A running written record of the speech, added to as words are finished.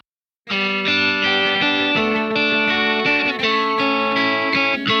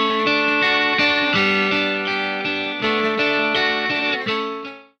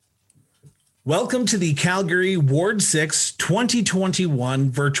Welcome to the Calgary Ward 6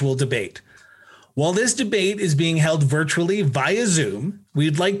 2021 virtual debate. While this debate is being held virtually via Zoom,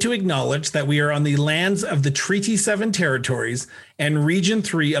 we'd like to acknowledge that we are on the lands of the Treaty 7 territories and Region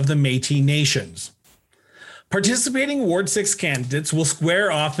 3 of the Métis Nations. Participating Ward 6 candidates will square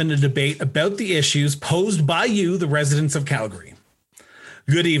off in a debate about the issues posed by you, the residents of Calgary.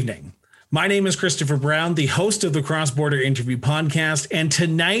 Good evening. My name is Christopher Brown, the host of the Cross Border Interview podcast, and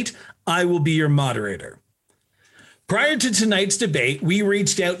tonight I will be your moderator. Prior to tonight's debate, we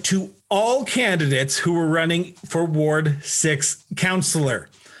reached out to all candidates who were running for Ward 6 councillor.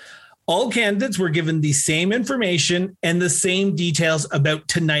 All candidates were given the same information and the same details about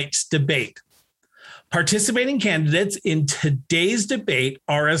tonight's debate. Participating candidates in today's debate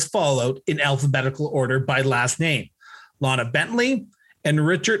are as followed in alphabetical order by last name: Lana Bentley and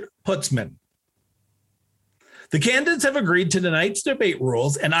Richard Putzman. The candidates have agreed to tonight's debate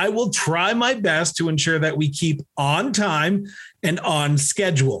rules, and I will try my best to ensure that we keep on time and on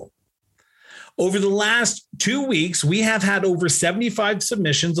schedule. Over the last 2 weeks, we have had over 75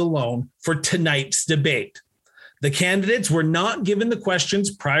 submissions alone for tonight's debate. The candidates were not given the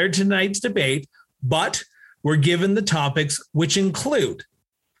questions prior to tonight's debate, but were given the topics, which include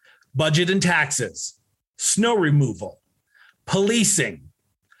budget and taxes, snow removal, policing,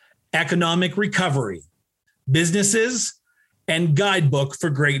 economic recovery, businesses, and guidebook for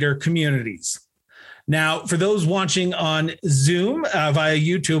greater communities. Now, for those watching on Zoom via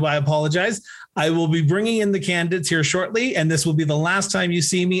YouTube, I apologize. I will be bringing in the candidates here shortly, and this will be the last time you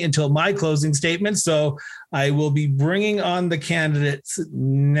see me until my closing statement. So I will be bringing on the candidates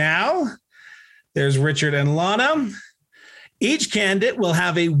now. There's Richard and Lana. Each candidate will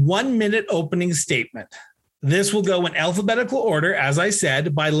have a 1-minute opening statement. This will go in alphabetical order, as I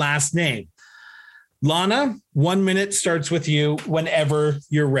said, by last name. Lana, 1 minute starts with you whenever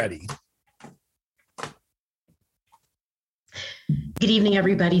you're ready. Good evening,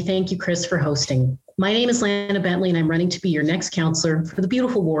 everybody. Thank you, Chris, for hosting. My name is Lana Bentley, and I'm running to be your next counselor for the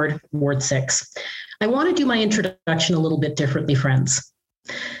beautiful ward, Ward 6. I want to do my introduction a little bit differently, friends.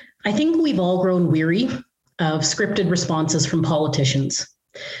 I think we've all grown weary of scripted responses from politicians.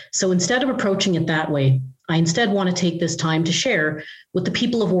 So instead of approaching it that way, I instead want to take this time to share what the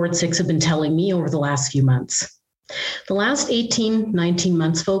people of Ward 6 have been telling me over the last few months. The last 18, 19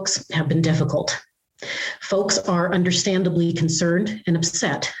 months, folks, have been difficult. Folks are understandably concerned and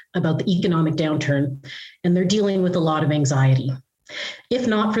upset about the economic downturn, and they're dealing with a lot of anxiety, if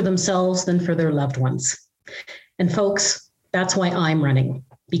not for themselves, then for their loved ones. And folks, that's why I'm running.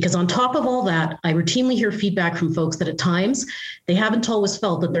 Because on top of all that, I routinely hear feedback from folks that at times they haven't always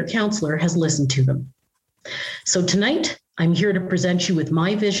felt that their counselor has listened to them. So tonight, I'm here to present you with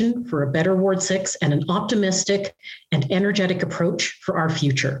my vision for a better Ward 6 and an optimistic and energetic approach for our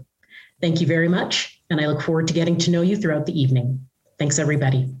future. Thank you very much, and I look forward to getting to know you throughout the evening. Thanks,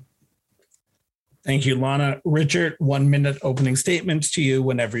 everybody. Thank you, Lana. Richard, 1 minute opening statements to you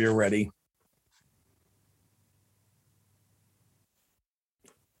whenever you're ready.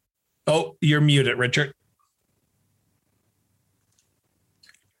 Oh, you're muted, Richard.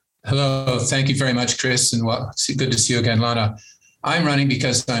 Hello, thank you very much, Chris, and good to see you again, Lana. I'm running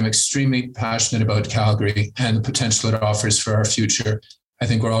because I'm extremely passionate about Calgary and the potential it offers for our future. I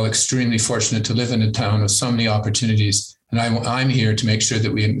think we're all extremely fortunate to live in a town with so many opportunities, and I'm here to make sure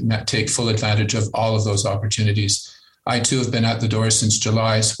that we take full advantage of all of those opportunities. I too have been at the door since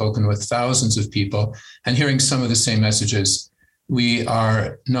July, spoken with thousands of people, and hearing some of the same messages. We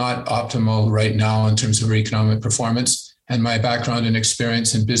are not optimal right now in terms of our economic performance. And my background and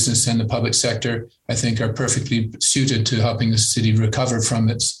experience in business and the public sector, I think, are perfectly suited to helping the city recover from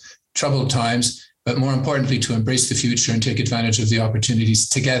its troubled times, but more importantly, to embrace the future and take advantage of the opportunities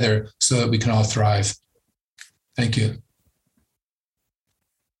together so that we can all thrive. Thank you.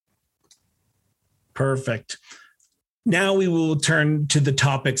 Perfect. Now we will turn to the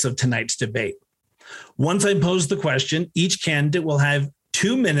topics of tonight's debate. Once I pose the question, each candidate will have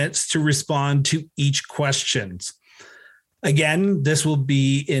 2 minutes to respond to each question. Again, this will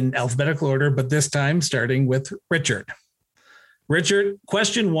be in alphabetical order, but this time starting with Richard. Richard,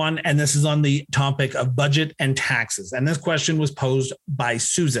 question 1, and this is on the topic of budget and taxes. And this question was posed by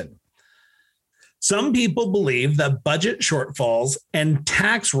Susan. Some people believe that budget shortfalls and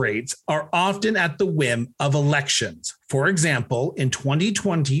tax rates are often at the whim of elections. For example, in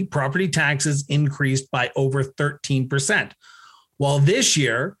 2020, property taxes increased by over 13%, while this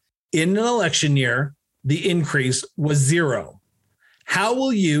year, in an election year, the increase was 0. How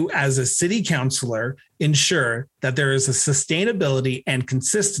will you, as a city councillor, ensure that there is a sustainability and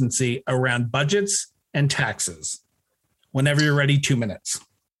consistency around budgets and taxes? Whenever you're ready, 2 minutes.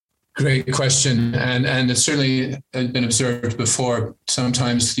 Great question. And it's certainly been observed before.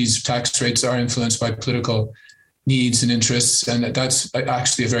 Sometimes these tax rates are influenced by political needs and interests, and that's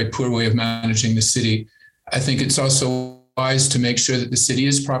actually a very poor way of managing the city. I think it's also wise to make sure that the city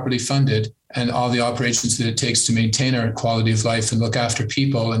is properly funded and all the operations that it takes to maintain our quality of life and look after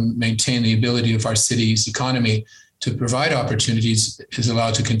people and maintain the ability of our city's economy to provide opportunities is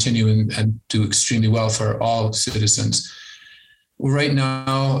allowed to continue and do extremely well for all citizens. Right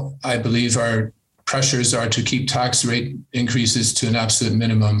now, I believe our pressures are to keep tax rate increases to an absolute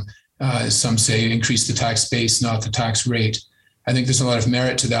minimum. Some say increase the tax base, not the tax rate. I think there's a lot of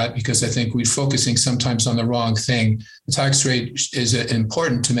merit to that because I think we're focusing sometimes on the wrong thing. The tax rate is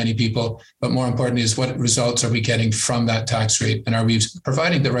important to many people, but more importantly is what results are we getting from that tax rate? And are we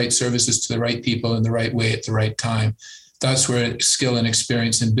providing the right services to the right people in the right way at the right time? That's where skill and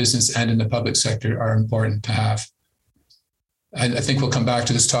experience in business and in the public sector are important to have. I think we'll come back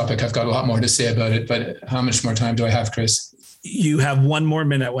to this topic. I've got a lot more to say about it, but how much more time do I have, Chris? You have 1 more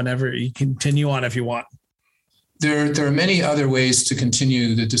minute whenever you continue on if you want. There are many other ways to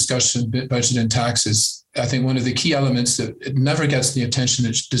continue the discussion of budget and taxes. I think one of the key elements that it never gets the attention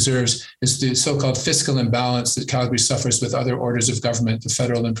it deserves is the so-called fiscal imbalance that Calgary suffers with other orders of government, the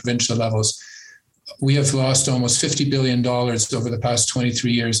federal and provincial levels. We have lost almost $50 billion over the past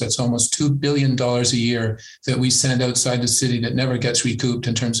 23 years. That's almost $2 billion a year that we send outside the city that never gets recouped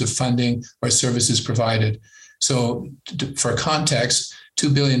in terms of funding or services provided. So for context,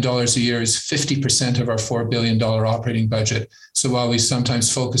 $2 billion a year is 50% of our $4 billion operating budget. So while we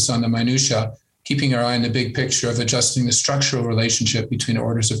sometimes focus on the minutia, keeping our eye on the big picture of adjusting the structural relationship between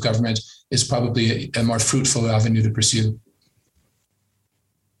orders of government is probably a more fruitful avenue to pursue.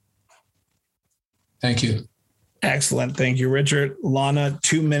 Thank you. Excellent. Thank you, Richard. Lana,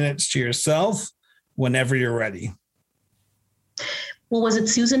 2 minutes to yourself whenever you're ready. Well, was it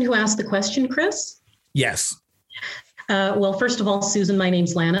Susan who asked the question, Chris? Yes. Well, first of all, Susan, my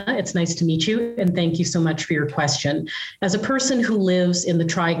name's Lana. It's nice to meet you, and thank you so much for your question. As a person who lives in the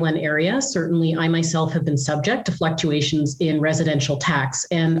Tri-Glen area, certainly I myself have been subject to fluctuations in residential tax.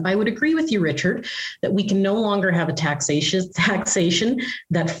 And I would agree with you, Richard, that we can no longer have a taxation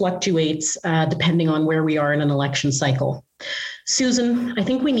that fluctuates depending on where we are in an election cycle. Susan, I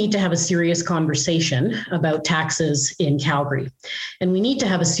think we need to have a serious conversation about taxes in Calgary, and we need to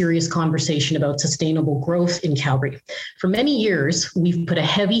have a serious conversation about sustainable growth in Calgary. For many years, we've put a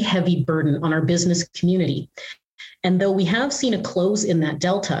heavy burden on our business community. And though we have seen a close in that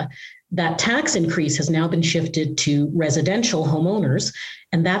delta, that tax increase has now been shifted to residential homeowners,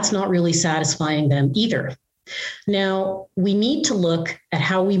 and that's not really satisfying them either. Now, we need to look at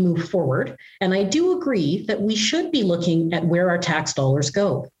how we move forward, and I do agree that we should be looking at where our tax dollars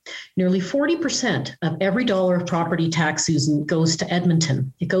go. Nearly 40% of every dollar of property tax, Susan, goes to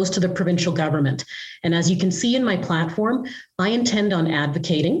Edmonton. It goes to the provincial government. And as you can see in my platform, I intend on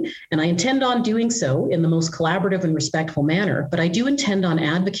advocating, and I intend on doing so in the most collaborative and respectful manner, but I do intend on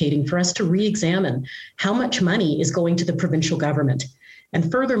advocating for us to re-examine how much money is going to the provincial government. And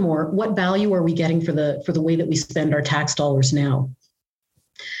furthermore, what value are we getting for the way that we spend our tax dollars now?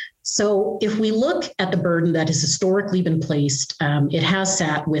 So if we look at the burden that has historically been placed, it has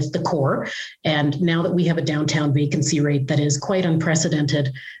sat with the core. And now that we have a downtown vacancy rate that is quite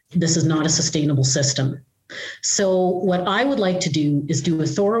unprecedented, this is not a sustainable system. So what I would like to do is do a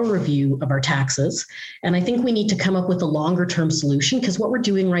thorough review of our taxes. And I think we need to come up with a longer term solution because what we're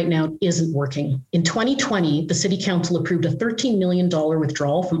doing right now isn't working. In 2020, the City Council approved a $13 million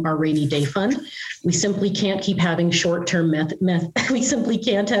withdrawal from our rainy day fund. We simply can't keep having short-term we simply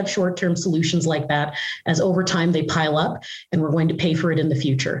can't have short-term solutions like that, as over time they pile up and we're going to pay for it in the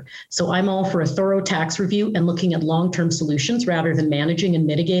future. So I'm all for a thorough tax review and looking at long-term solutions rather than managing and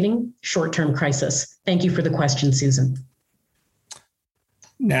mitigating short-term crisis. Thank you for the question, Susan.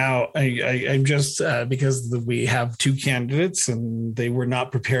 Now, I'm just because we have two candidates and they were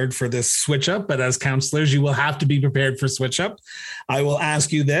not prepared for this switch up, but as councillors, you will have to be prepared for switch up. I will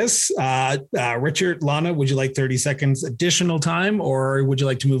ask you this, Richard, Lana, would you like 30 seconds additional time or would you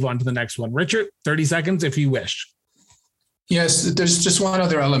like to move on to the next one? Richard, 30 seconds if you wish. Yes, there's just one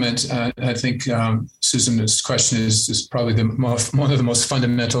other element. I think Susan's question is probably one of the most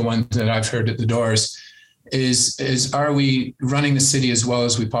fundamental ones that I've heard at the doors. Is are we running the city as well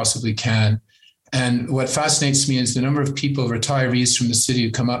as we possibly can? And what fascinates me is the number of people, retirees from the city,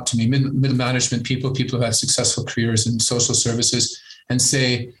 who come up to me, middle management people who have had successful careers in social services, and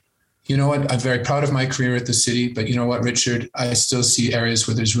say, you know what, I'm very proud of my career at the city, but you know what, Richard, I still see areas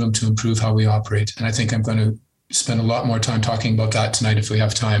where there's room to improve how we operate. And I think I'm going to spend a lot more time talking about that tonight if we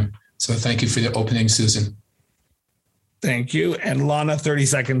have time. So thank you for the opening, Susan. Thank you. And Lana, 30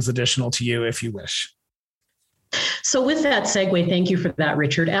 seconds additional to you if you wish. So with that segue, thank you for that,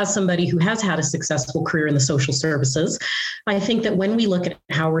 Richard. As somebody who has had a successful career in the social services, I think that when we look at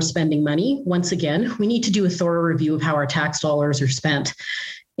how we're spending money, once again, we need to do a thorough review of how our tax dollars are spent.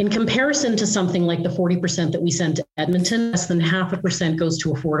 In comparison to something like the 40% that we send to Edmonton, less than 0.5% goes to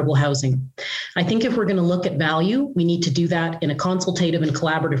affordable housing. I think if we're going to look at value, we need to do that in a consultative and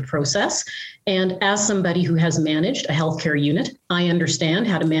collaborative process. And as somebody who has managed a healthcare unit, I understand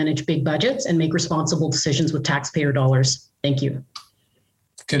how to manage big budgets and make responsible decisions with taxpayer dollars. Thank you.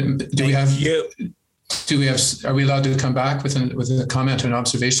 Are we allowed to come back with a comment or an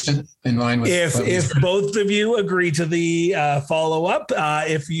observation in line with? If both of you agree to the follow-up,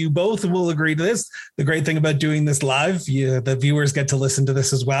 if you both will agree to this, the great thing about doing this live, the viewers get to listen to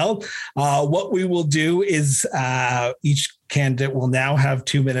this as well. What we will do is each candidate will now have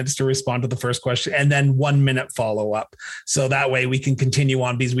 2 minutes to respond to the first question and then 1 minute follow-up. So that way we can continue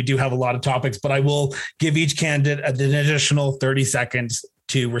on because we do have a lot of topics, but I will give each candidate an additional 30 seconds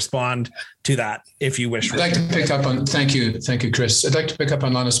to respond to that if you wish. I'd like to pick up on, thank you, Chris. I'd like to pick up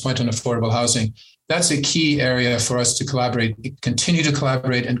on Lana's point on affordable housing. That's a key area for us to collaborate, continue to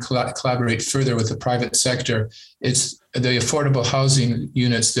collaborate and collaborate further with the private sector. It's the affordable housing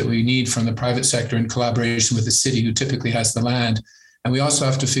units that we need from the private sector in collaboration with the city who typically has the land. And we also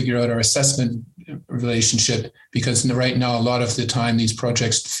have to figure out our assessment relationship because right now, a lot of the time, these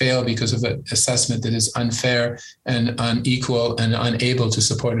projects fail because of an assessment that is unfair and unequal and unable to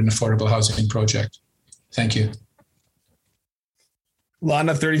support an affordable housing project. Thank you.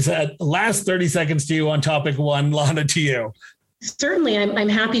 Lana, last 30 seconds to you on topic one. Lana, to you. Certainly, I'm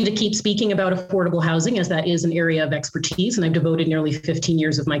happy to keep speaking about affordable housing as that is an area of expertise, and I've devoted nearly 15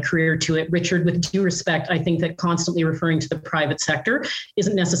 years of my career to it. Richard, with due respect, I think that constantly referring to the private sector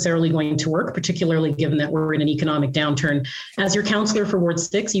isn't necessarily going to work, particularly given that we're in an economic downturn. As your councillor for Ward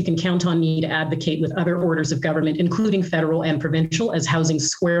 6, you can count on me to advocate with other orders of government, including federal and provincial, as housing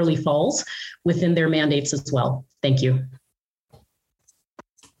squarely falls within their mandates as well. Thank you.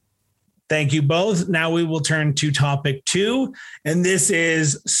 Thank you both. Now we will turn to topic two, and this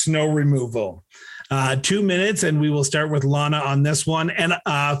is snow removal. 2 minutes, and we will start with Lana on this one. And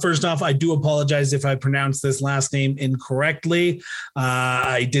first off, I do apologize if I pronounced this last name incorrectly.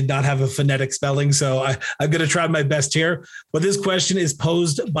 I did not have a phonetic spelling, so I'm going to try my best here. But this question is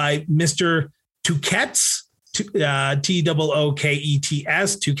posed by Mr. Tookets,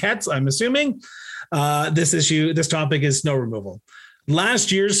 T-O-O-K-E-T-S, Tookets, I'm assuming. This topic is snow removal.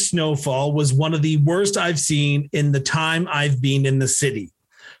 Last year's snowfall was one of the worst I've seen in the time I've been in the city.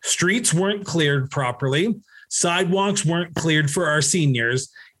 Streets weren't cleared properly, sidewalks weren't cleared for our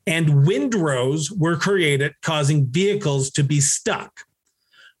seniors, and windrows were created, causing vehicles to be stuck.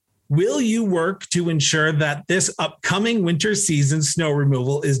 Will you work to ensure that this upcoming winter season snow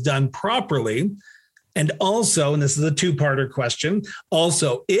removal is done properly? And also, and this is a two-parter question,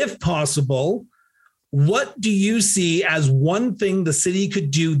 also, if possible, what do you see as one thing the city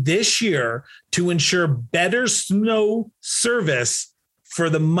could do this year to ensure better snow service for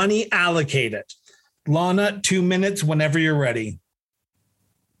the money allocated? Lana, 2 minutes whenever you're ready.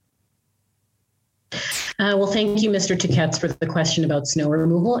 Well, thank you, Mr. Tookets, for the question about snow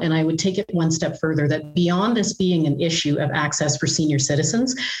removal. And I would take it one step further that beyond this being an issue of access for senior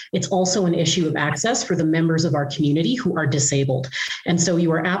citizens, it's also an issue of access for the members of our community who are disabled. And so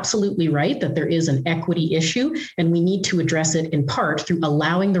you are absolutely right that there is an equity issue, and we need to address it in part through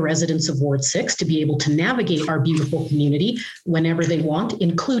allowing the residents of Ward 6 to be able to navigate our beautiful community whenever they want,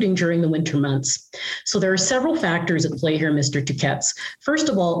 including during the winter months. So there are several factors at play here, Mr. Tookets. First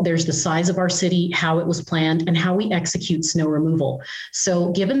of all, there's the size of our city, how it was planned, and how we execute snow removal.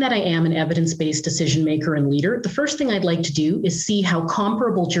 So given that I am an evidence-based decision maker and leader, the first thing I'd like to do is see how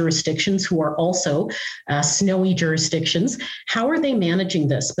comparable jurisdictions who are also snowy jurisdictions, how are they managing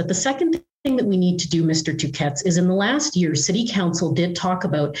this? But the second thing that we need to do, Mr. Tookets, is in the last year, City Council did talk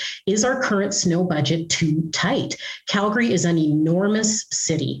about, is our current snow budget too tight? Calgary is an enormous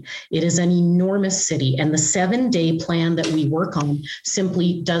city. It is an enormous city. And the 7-day plan that we work on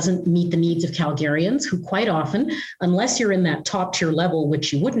simply doesn't meet the needs of Calgarians who quite often, unless you're in that top tier level,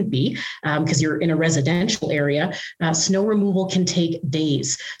 which you wouldn't be because you're in a residential area, snow removal can take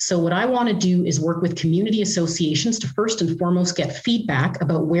days. So what I want to do is work with community associations to first and foremost get feedback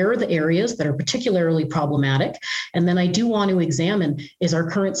about where are the areas areas that are particularly problematic. And then I do want to examine, is our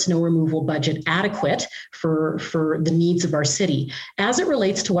current snow removal budget adequate for the needs of our city? As it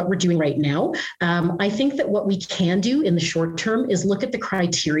relates to what we're doing right now, I think that what we can do in the short term is look at the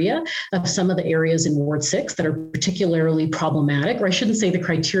criteria of some of the areas in Ward 6 that are particularly problematic, or I shouldn't say the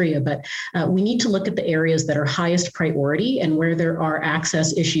criteria, but we need to look at the areas that are highest priority and where there are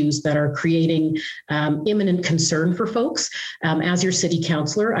access issues that are creating imminent concern for folks. As your city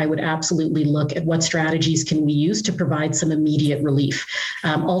councillor, I would absolutely look at what strategies can we use to provide some immediate relief.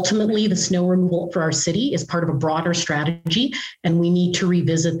 Ultimately, the snow removal for our city is part of a broader strategy, and we need to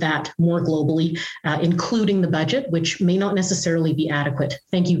revisit that more globally, including the budget, which may not necessarily be adequate.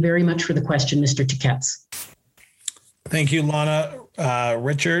 Thank you very much for the question, Mr. Tuquets. Thank you, Lana.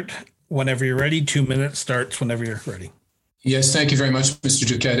 Richard, whenever you're ready, 2 minutes starts whenever you're ready. Yes, thank you very much, Mr.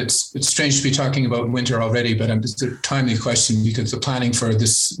 Duquette. It's strange to be talking about winter already, but it's a timely question because the planning for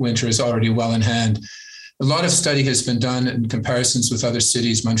this winter is already well in hand. A lot of study has been done in comparisons with other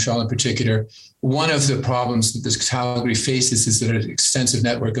cities, Montreal in particular. One of the problems that this Calgary faces is that an extensive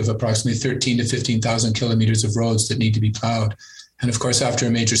network of approximately 13 to 15,000 kilometers of roads that need to be plowed. And of course, after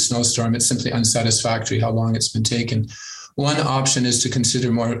a major snowstorm, it's simply unsatisfactory how long it's been taken. One option is to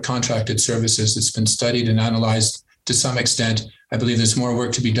consider more contracted services. It's been studied and analyzed to some extent. I believe there's more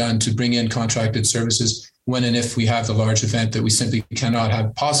work to be done to bring in contracted services when and if we have the large event that we simply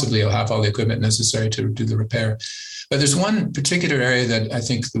cannot possibly have all the equipment necessary to do the repair. But there's one particular area that I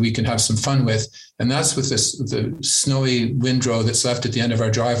think that we can have some fun with, and that's with the snowy windrow that's left at the end of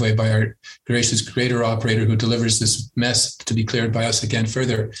our driveway by our gracious grader operator who delivers this mess to be cleared by us again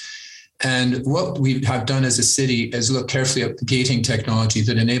further. And what we have done as a city is look carefully at the gating technology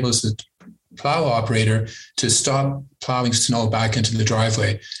that enables the plow operator to stop plowing snow back into the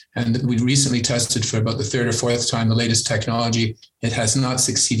driveway. And we recently tested for about the third or fourth time the latest technology. It has not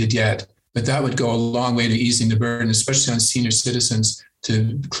succeeded yet, but that would go a long way to easing the burden, especially on senior citizens,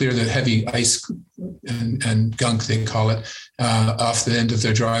 to clear the heavy ice and gunk, they call it, off the end of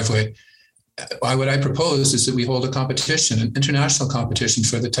their driveway. What I propose is that we hold a competition, an international competition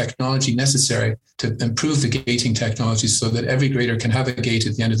for the technology necessary to improve the gating technology so that every grader can have a gate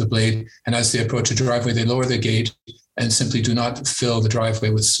at the end of the blade. And as they approach a driveway, they lower the gate and simply do not fill the driveway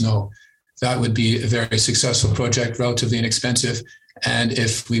with snow. That would be a very successful project, relatively inexpensive. And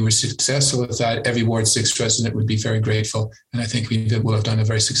if we were successful with that, every Ward 6 resident would be very grateful. And I think we will have done a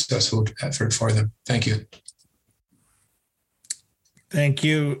very successful effort for them. Thank you. Thank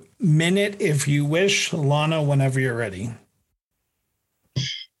you. Minute, if you wish. Lana, whenever you're ready.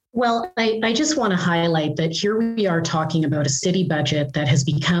 Well, I just want to highlight that here we are talking about a city budget that has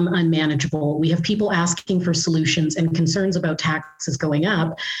become unmanageable. We have people asking for solutions and concerns about taxes going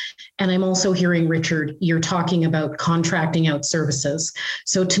up. And I'm also hearing, Richard, you're talking about contracting out services.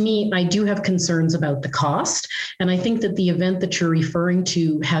 So to me, I do have concerns about the cost. And I think that the event that you're referring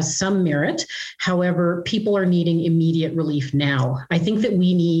to has some merit. However, people are needing immediate relief now. I think that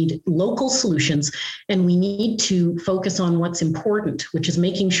we need local solutions and we need to focus on what's important, which is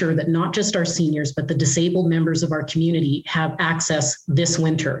making sure that not just our seniors, but the disabled members of our community have access this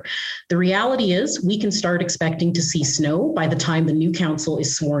winter. The reality is we can start expecting to see snow by the time the new council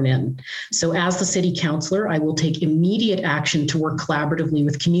is sworn in. So as the city councillor, I will take immediate action to work collaboratively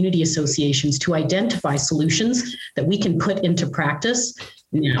with community associations to identify solutions that we can put into practice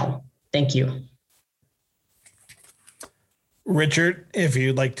now. Thank you. Richard, if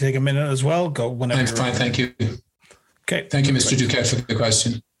you'd like to take a minute as well, go whenever. I'm fine, thank you. Okay. Thank you, Mr. Duquette, for the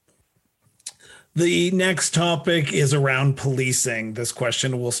question. The next topic is around policing. This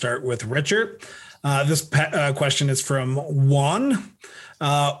question will start with Richard. This question is from Juan.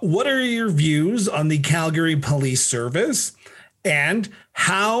 What are your views on the Calgary Police Service? And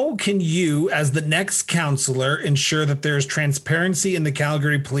how can you, as the next councillor, ensure that there's transparency in the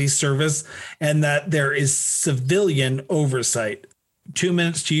Calgary Police Service and that there is civilian oversight? 2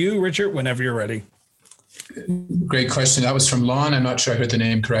 minutes to you, Richard, whenever you're ready. Great question. That was from Lon. I'm not sure I heard the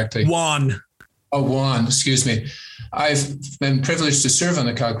name correctly. Juan. Oh, Juan, excuse me. I've been privileged to serve on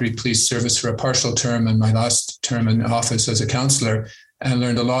the Calgary Police Service for a partial term and my last term in office as a councillor, and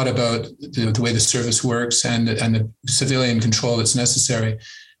learned a lot about the way the service works and the civilian control that's necessary.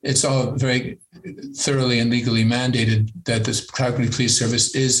 It's all very thoroughly and legally mandated that the Calgary Police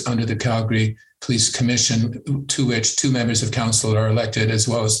Service is under the Calgary Police Commission, to which 2 members of council are elected, as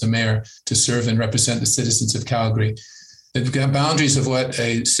well as the mayor, to serve and represent the citizens of Calgary. The boundaries of what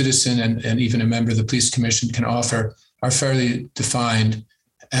a citizen and even a member of the police commission can offer are fairly defined,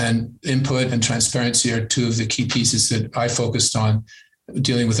 and input and transparency are 2 of the key pieces that I focused on,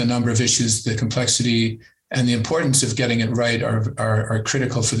 dealing with a number of issues, the complexity and the importance of getting it right are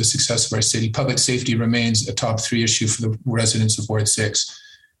critical for the success of our city. Public safety remains a top 3 issue for the residents of Ward 6.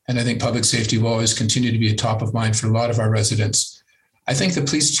 And I think public safety will always continue to be a top of mind for a lot of our residents. I think the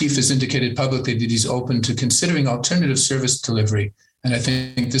police chief has indicated publicly that he's open to considering alternative service delivery. And I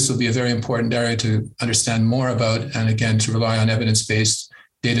think this will be a very important area to understand more about, and again, to rely on evidence-based,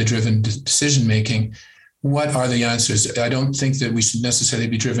 data-driven decision-making. What are the answers? I don't think that we should necessarily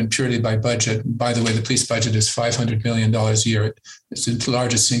be driven purely by budget. By the way, the police budget is $500 million a year. It's the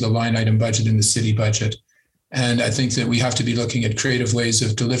largest single line item budget in the city budget. And I think that we have to be looking at creative ways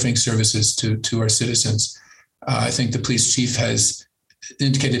of delivering services to our citizens. I think the police chief has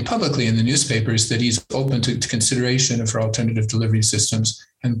indicated publicly in the newspapers that he's open to consideration for alternative delivery systems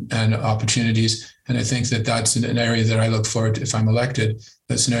and opportunities. And I think that that's an area that I look forward to if I'm elected.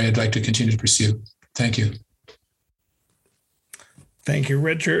 That's an area I'd like to continue to pursue. Thank you. Thank you,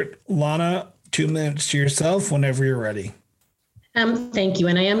 Richard. Lana, 2 minutes to yourself whenever you're ready. Thank you.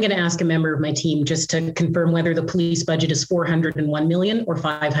 And I am going to ask a member of my team just to confirm whether the police budget is 401 million or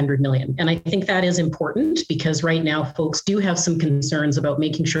 500 million. And I think that is important because right now folks do have some concerns about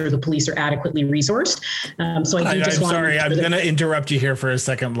making sure the police are adequately resourced. I'm going to interrupt you here for a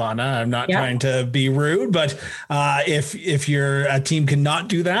second, Lana. I'm not trying to be rude, but if your team cannot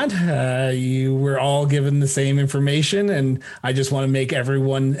do that, you were all given the same information, and I just want to make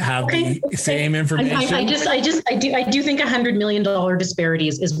everyone have the same information. I do think 100 million disparity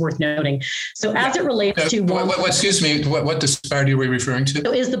is worth noting. So as it relates to excuse me, what disparity are we referring to?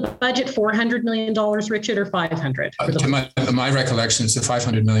 So is the budget $400 million, Richard, or 500? To my recollection, it's a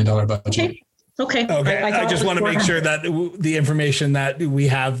 $500 million budget. Okay. I just want to make sure that the information that we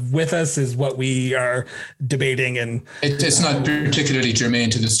have with us is what we are debating, and it's not particularly germane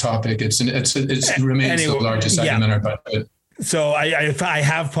to this topic. It remains the largest item in our budget. So I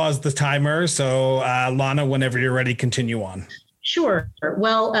have paused the timer. So Lana, whenever you're ready, continue on. Sure.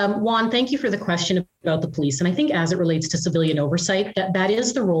 Well, Juan, thank you for the question about the police. And I think as it relates to civilian oversight, that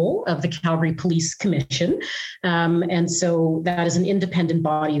is the role of the Calgary Police Commission. And so that is an independent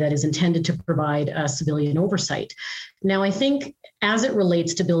body that is intended to provide civilian oversight. Now, I think as it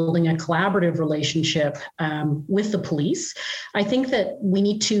relates to building a collaborative relationship with the police, I think that we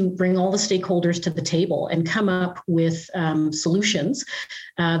need to bring all the stakeholders to the table and come up with solutions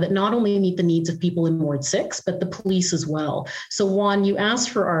that not only meet the needs of people in Ward 6, but the police as well. So Juan, you asked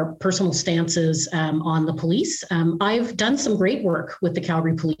for our personal stances on the police. I've done some great work with the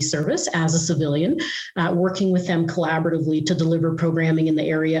Calgary Police Service as a civilian, working with them collaboratively to deliver programming in the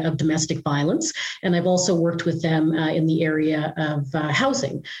area of domestic violence. And I've also worked with them in the area of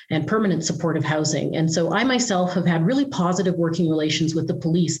housing and permanent supportive housing. And so I myself have had really positive working relations with the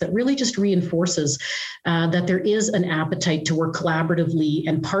police that really just reinforces that there is an appetite to work collaboratively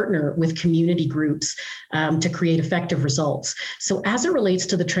and partner with community groups to create effective results. So as it relates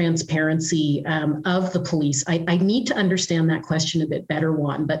to the transparency of the police, I need to understand that question a bit better,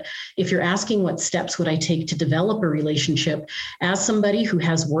 Juan. But if you're asking what steps would I take to develop a relationship, as somebody who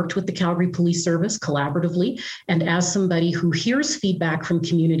has worked with the Calgary Police Service collaboratively, and as somebody who hears feedback from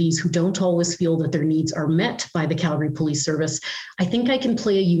communities who don't always feel that their needs are met by the Calgary Police Service, I think I can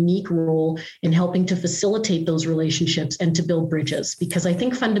play a unique role in helping to facilitate those relationships and to build bridges, because I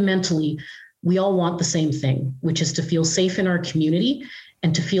think fundamentally we all want the same thing, which is to feel safe in our community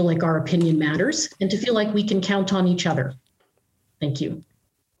and to feel like our opinion matters and to feel like we can count on each other. Thank you.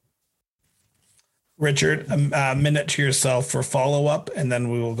 Richard, a minute to yourself for follow-up, and then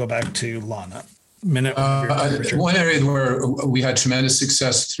we will go back to Lana. One area where we had tremendous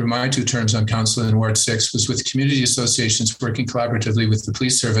success through my 2 terms on council in Ward 6 was with community associations working collaboratively with the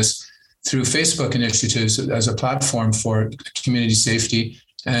police service through Facebook initiatives as a platform for community safety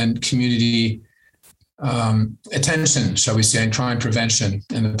and community attention, shall we say, and crime prevention.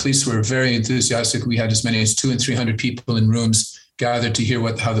 And the police were very enthusiastic. We had as many as 200 and 300 people in rooms gathered to hear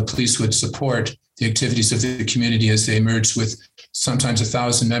how the police would support the activities of the community as they emerged with sometimes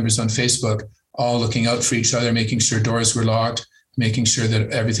 1,000 members on Facebook, all looking out for each other, making sure doors were locked, making sure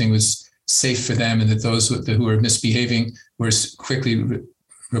that everything was safe for them, and that those who were misbehaving were quickly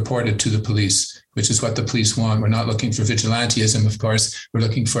reported to the police, which is what the police want. We're not looking for vigilantism, of course. We're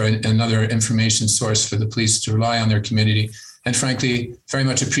looking for another information source for the police to rely on their community. And frankly, very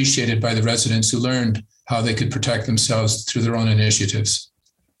much appreciated by the residents who learned how they could protect themselves through their own initiatives.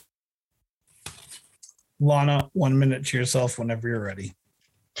 Lana, 1 minute to yourself whenever you're ready.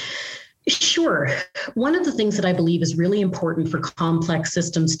 Sure. One of the things that I believe is really important for complex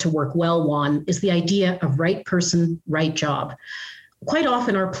systems to work well, Juan, is the idea of right person, right job. Quite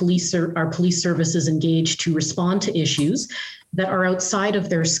often our police services engage to respond to issues, that are outside of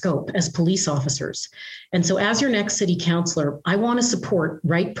their scope as police officers. And so as your next city councillor, I want to support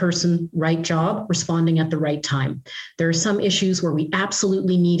right person, right job, responding at the right time. There are some issues where we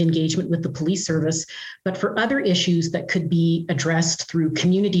absolutely need engagement with the police service, but for other issues that could be addressed through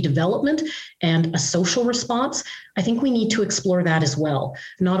community development and a social response, I think we need to explore that as well.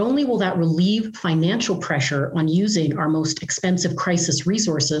 Not only will that relieve financial pressure on using our most expensive crisis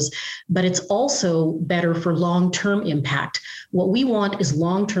resources, but it's also better for long-term impact. What we want is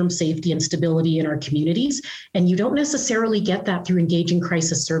long-term safety and stability in our communities, and you don't necessarily get that through engaging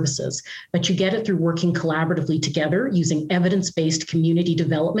crisis services, but you get it through working collaboratively together using evidence-based community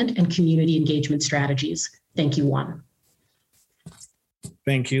development and community engagement strategies. Thank you, Juan.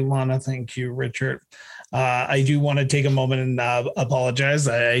 Thank you, Lana. Thank you, Richard. I do want to take a moment and apologize.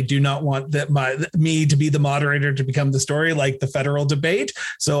 I do not want me to be the moderator to become the story like the federal debate.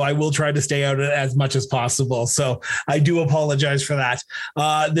 So I will try to stay out as much as possible. So I do apologize for that.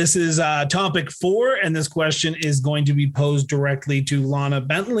 This is topic 4, and this question is going to be posed directly to Lana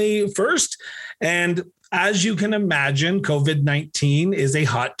Bentley first. And as you can imagine, COVID-19 is a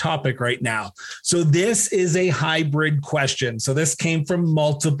hot topic right now. So this is a hybrid question. So this came from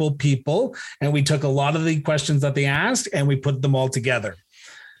multiple people, and we took a lot of the questions that they asked and we put them all together.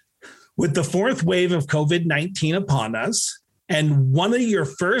 With the 4th wave of COVID-19 upon us, and one of your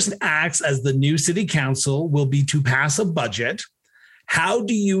first acts as the new city council will be to pass a budget, how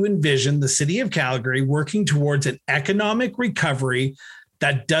do you envision the city of Calgary working towards an economic recovery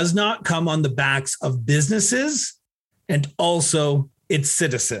that does not come on the backs of businesses and also its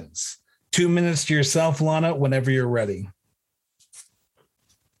citizens? 2 minutes to yourself, Lana, whenever you're ready.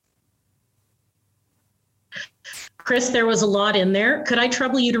 Chris, there was a lot in there. Could I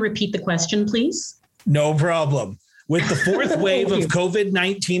trouble you to repeat the question, please? No problem. With the 4th wave of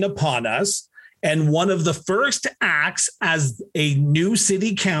COVID-19 upon us, and one of the first acts as a new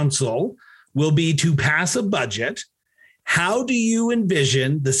city council will be to pass a budget, how do you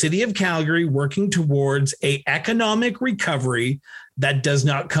envision the city of Calgary working towards an economic recovery that does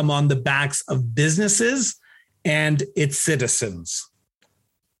not come on the backs of businesses and its citizens?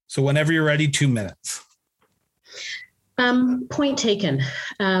 So whenever you're ready, 2 minutes. Point taken.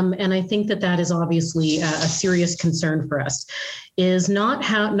 And I think that is obviously a serious concern for us, is not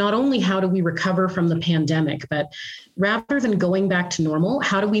only how do we recover from the pandemic, but rather than going back to normal,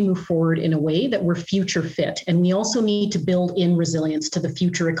 how do we move forward in a way that we're future fit? And we also need to build in resilience to the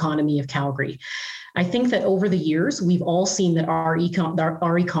future economy of Calgary. I think that over the years, we've all seen that our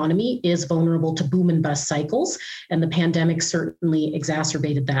economy is vulnerable to boom and bust cycles, and the pandemic certainly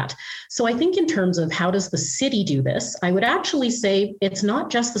exacerbated that. So I think in terms of how does the city do this, I would actually say it's not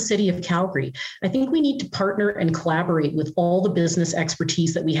just the city of Calgary. I think we need to partner and collaborate with all the business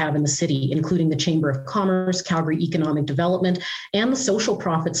expertise that we have in the city, including the Chamber of Commerce, Calgary Economic Development, and the social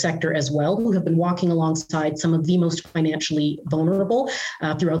profit sector as well, who have been walking alongside some of the most financially vulnerable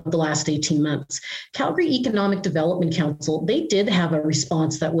throughout the last 18 months. Calgary Economic Development Council, they did have a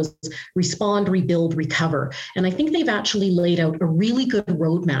response that was respond, rebuild, recover. And I think they've actually laid out a really good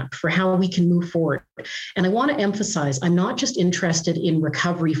roadmap for how we can move forward. And I want to emphasize, I'm not just interested in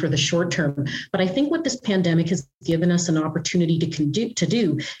recovery for the short term, but I think what this pandemic has given us an opportunity to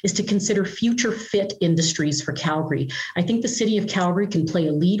do is to consider future fit industries for Calgary. I think the city of Calgary can play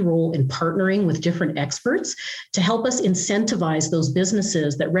a lead role in partnering with different experts to help us incentivize those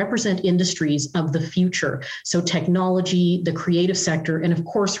businesses that represent industries of the future. So technology, the creative sector, and of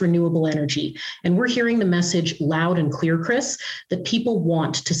course, renewable energy. And we're hearing the message loud and clear, Chris, that people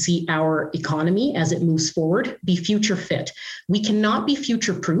want to see our economy as it moves forward be future fit. We cannot be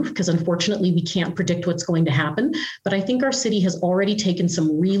future proof because unfortunately we can't predict what's going to happen. But I think our city has already taken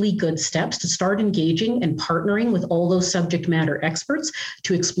some really good steps to start engaging and partnering with all those subject matter experts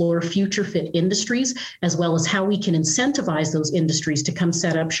to explore future fit industries, as well as how we can incentivize those industries to come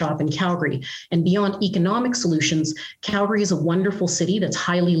set up shop in Calgary. And beyond economic solutions, Calgary is a wonderful city that's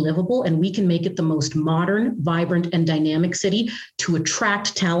highly livable, and we can make it the most modern, vibrant, and dynamic city to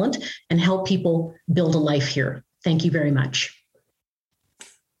attract talent and help people build a life here. Thank you very much.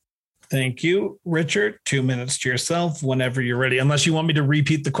 Thank you, Richard. 2 minutes to yourself whenever you're ready, unless you want me to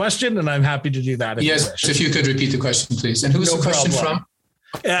repeat the question, and I'm happy to do that. Yes, if you could repeat the question, please. And who's the question from?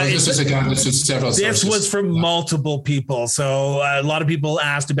 This was several This sources. was from multiple people. So a lot of people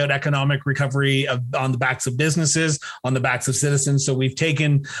asked about economic recovery on the backs of businesses, on the backs of citizens. So we've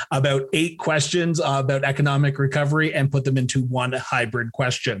taken about 8 questions about economic recovery and put them into one hybrid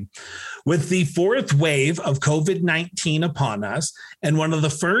question. With the 4th wave of COVID-19 upon us, and one of the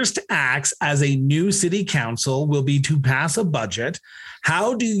first acts as a new city council will be to pass a budget,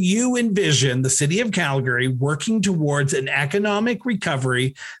 how do you envision the city of Calgary working towards an economic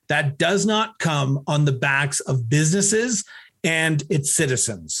recovery that does not come on the backs of businesses and its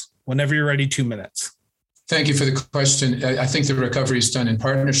citizens? Whenever you're ready, 2 minutes. Thank you for the question. I think the recovery is done in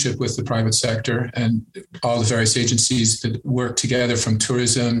partnership with the private sector and all the various agencies that work together, from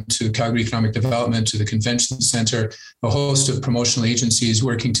tourism to Calgary Economic Development to the Convention Centre, a host of promotional agencies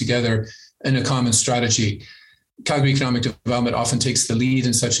working together in a common strategy. Calgary Economic Development often takes the lead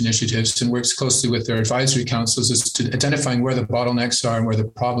in such initiatives and works closely with their advisory councils as to identifying where the bottlenecks are and where the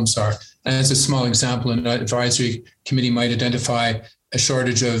problems are. And as a small example, an advisory committee might identify a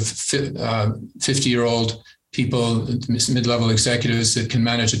shortage of 50-year-old people, mid-level executives that can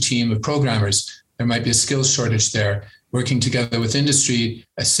manage a team of programmers. There might be a skills shortage there. Working together with industry,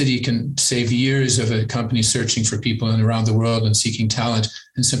 a city can save years of a company searching for people around the world and seeking talent,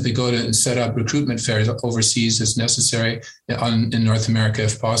 and simply go to and set up recruitment fairs overseas as necessary in North America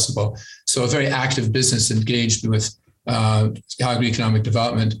if possible. So a very active business engaged with Calgary Economic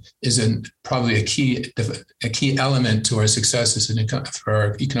Development is probably a key element to our success for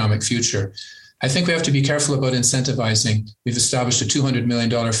our economic future. I think we have to be careful about incentivizing. We've established a $200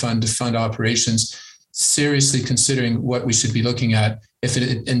 million fund to fund operations, seriously considering what we should be looking at. If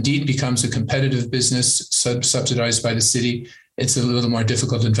it indeed becomes a competitive business subsidized by the city, it's a little more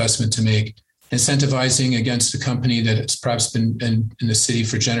difficult investment to make. Incentivizing against a company that has perhaps been in the city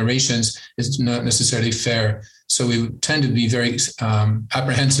for generations is not necessarily fair. So we tend to be very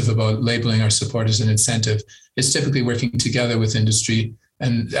apprehensive about labeling our support as an incentive. It's typically working together with industry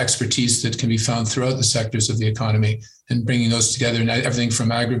and expertise that can be found throughout the sectors of the economy and bringing those together, and everything from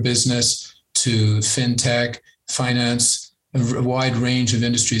agribusiness to fintech, finance, a wide range of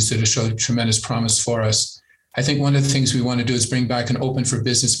industries that have showed tremendous promise for us. I think one of the things we want to do is bring back an open for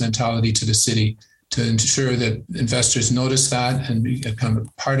business mentality to the city to ensure that investors notice that and become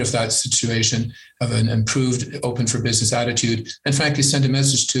part of that situation of an improved open for business attitude, and frankly send a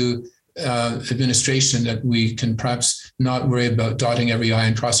message to administration that we can perhaps not worry about dotting every I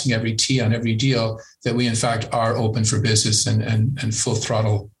and crossing every T on every deal, that we in fact are open for business and full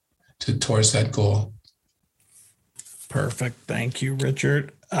throttle towards that goal. Perfect. Thank you,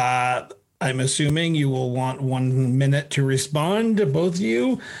 Richard. I'm assuming you will want 1 minute to respond to both of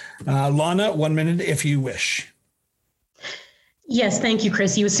you. Lana, 1 minute if you wish. Yes, thank you,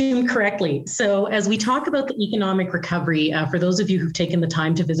 Chris. You assumed correctly. So as we talk about the economic recovery, for those of you who've taken the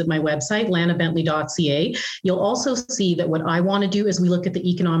time to visit my website, lanabentley.ca, you'll also see that what I want to do as we look at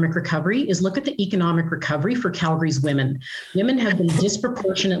the economic recovery is look at the economic recovery for Calgary's women. Women have been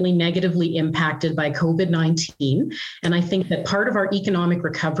disproportionately negatively impacted by COVID-19. And I think that part of our economic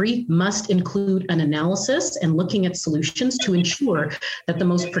recovery must include an analysis and looking at solutions to ensure that the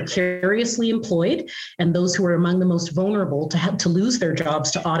most precariously employed and those who are among the most vulnerable to lose their jobs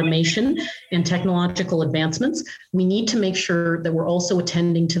to automation and technological advancements, we need to make sure that we're also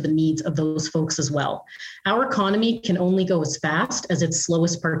attending to the needs of those folks as well. Our economy can only go as fast as its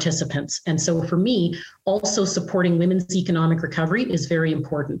slowest participants. And so for me, also supporting women's economic recovery is very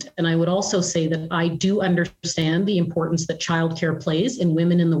important. And I would also say that I do understand the importance that childcare plays in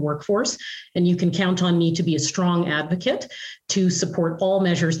women in the workforce. And you can count on me to be a strong advocate to support all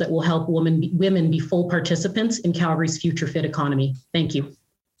measures that will help women be full participants in Calgary's future fit economy. Thank you.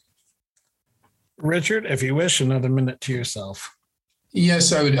 Richard, if you wish, another minute to yourself.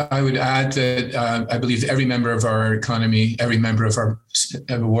 Yes, I would add that I believe every member of our economy, every member of our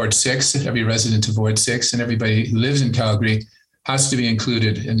Ward 6, every resident of Ward 6, and everybody who lives in Calgary has to be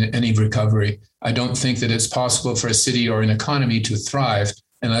included in any recovery. I don't think that it's possible for a city or an economy to thrive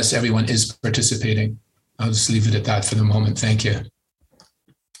unless everyone is participating. I'll just leave it at that for the moment. Thank you.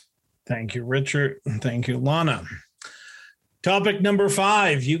 Thank you, Richard. Thank you, Lana. Topic number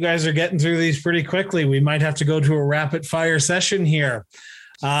 5. You guys are getting through these pretty quickly. We might have to go to a rapid fire session here.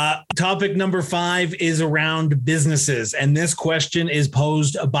 Topic number 5 is around businesses. And this question is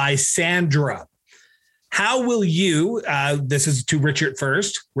posed by Sandra. How will you, this is to Richard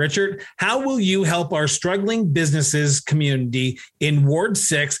first. Richard, how will you help our struggling businesses community in Ward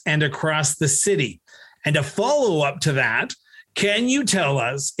 6 and across the city? And a follow-up to that, can you tell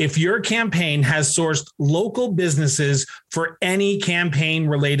us if your campaign has sourced local businesses for any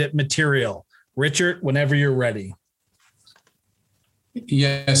campaign-related material? Richard, whenever you're ready.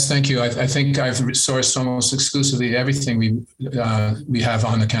 Yes, thank you. I think I've sourced almost exclusively everything we have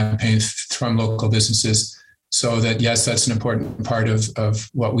on the campaign from local businesses. So that, yes, that's an important part of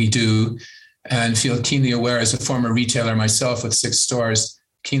what we do, and feel keenly aware as a former retailer myself with 6 stores,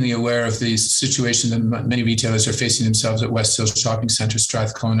 keenly aware of the situation that many retailers are facing themselves at West Hills Shopping Centre,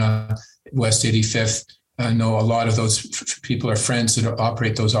 Strathcona, West 85th. I know a lot of those people are friends that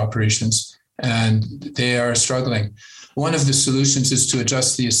operate those operations, and they are struggling. One of the solutions is to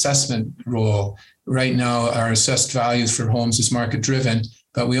adjust the assessment role. Right now, our assessed values for homes is market driven,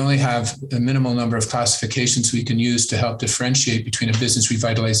 but we only have a minimal number of classifications we can use to help differentiate between a business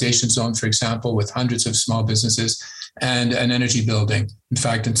revitalization zone, for example, with hundreds of small businesses, and an energy building. In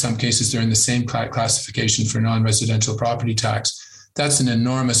fact, in some cases, they're in the same classification for non-residential property tax. That's an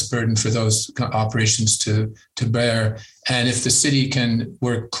enormous burden for those operations to bear. And if the city can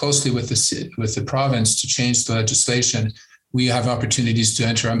work closely with the province to change the legislation, we have opportunities to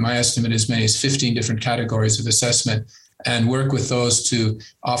enter, my estimate, as many as 15 different categories of assessment, and work with those to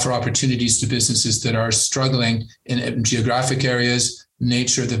offer opportunities to businesses that are struggling in geographic areas,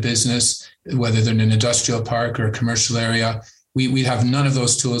 nature of the business, whether they're in an industrial park or a commercial area. We have none of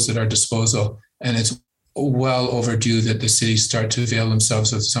those tools at our disposal, and it's well overdue that the cities start to avail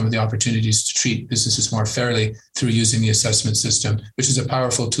themselves of some of the opportunities to treat businesses more fairly through using the assessment system, which is a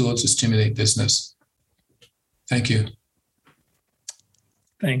powerful tool to stimulate business. Thank you.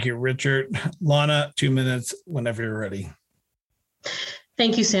 Thank you, Richard. Lana, 2 minutes whenever you're ready.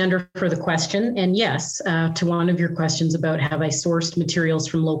 Thank you, Sandra, for the question. And yes, to one of your questions about have I sourced materials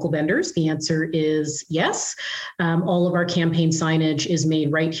from local vendors, the answer is yes. All of our campaign signage is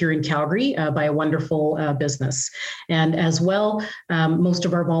made right here in Calgary by a wonderful business. And as well, most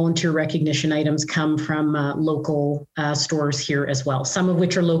of our volunteer recognition items come from local stores here as well, some of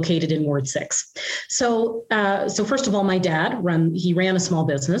which are located in Ward 6. So first of all, my dad, he ran a small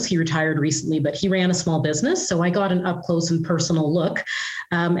business. He retired recently, but he ran a small business. So I got an up close and personal look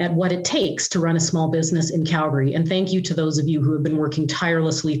at what it takes to run a small business in Calgary. And thank you to those of you who have been working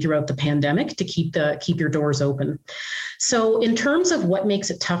tirelessly throughout the pandemic to keep your doors open. So in terms of what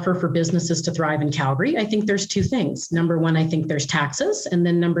makes it tougher for businesses to thrive in Calgary, I think there's 2 things. Number 1, I think there's taxes. And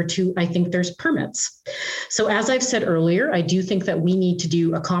then number 2, I think there's permits. So as I've said earlier, I do think that we need to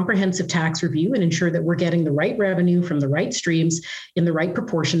do a comprehensive tax review and ensure that we're getting the right revenue from the right streams in the right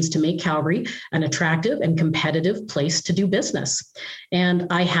proportions to make Calgary an attractive and competitive place to do business. And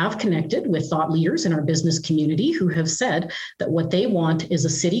I have connected with thought leaders in our business community who have said that what they want is a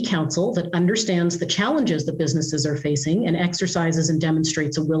city council that understands the challenges that businesses are facing and exercises and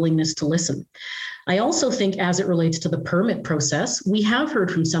demonstrates a willingness to listen. I also think as it relates to the permit process, we have heard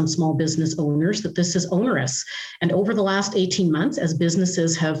from some small business owners that this is onerous. And over the last 18 months, as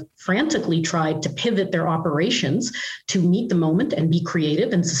businesses have frantically tried to pivot their operations to meet the moment and be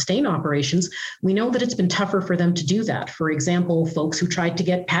creative and sustain operations, we know that it's been tougher for them to do that. For example, folks who tried to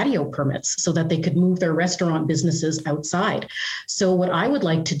get patio permits so that they could move their restaurant businesses outside. So what I would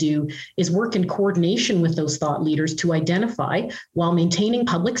like to do is work in coordination with those thought leaders to identify, while maintaining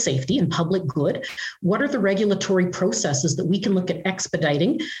public safety and public good, what are the regulatory processes that we can look at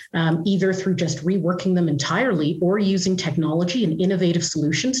expediting, either through just reworking them entirely or using technology and innovative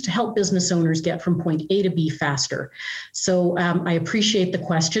solutions to help business owners get from point A to B faster. So I appreciate the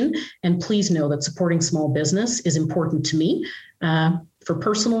question, and please know that supporting small business is important to me for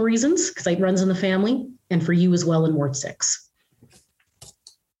personal reasons, because it runs in the family, and for you as well in Ward 6.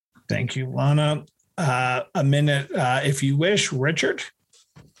 Thank you, Lana. A minute, if you wish, Richard.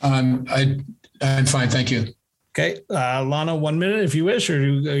 I'm fine, thank you. Okay, Lana, 1 minute if you wish, or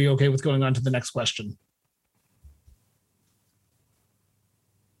are you okay with going on to the next question?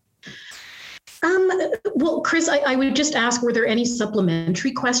 Well, Chris, I would just ask, were there any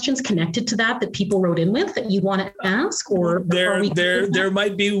supplementary questions connected to that people wrote in with that you want to ask? Or there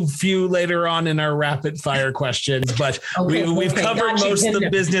might be a few later on in our rapid fire questions, but we've covered most of the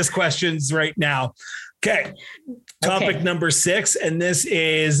business questions right now. Okay. Topic number 6, and this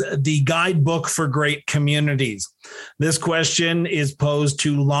is the guidebook for great communities. This question is posed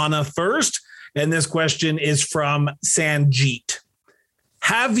to Lana first, and this question is from Sanjeet.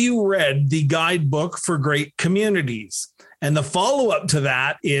 Have you read the guidebook for great communities? And the follow-up to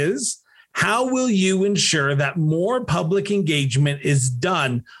that is, how will you ensure that more public engagement is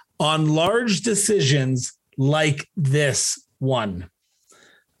done on large decisions like this one?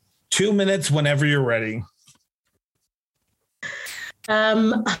 2 minutes whenever you're ready.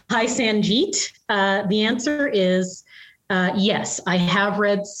 Hi, Sanjeet. The answer is Yes, I have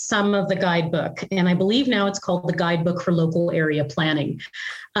read some of the guidebook, and I believe now it's called the Guidebook for Local Area Planning.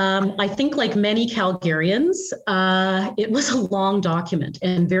 I think, like many Calgarians, it was a long document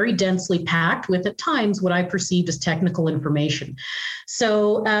and very densely packed with, at times, what I perceived as technical information.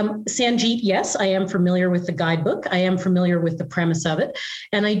 So, Sanjeet, yes, I am familiar with the guidebook. I am familiar with the premise of it.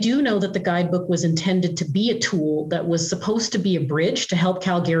 And I do know that the guidebook was intended to be a tool that was supposed to be a bridge to help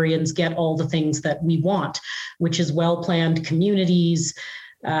Calgarians get all the things that we want, which is well-planned communities.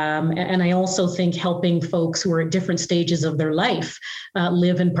 And I also think helping folks who are at different stages of their life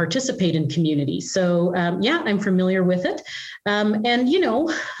live and participate in community. So yeah, I'm familiar with it. And,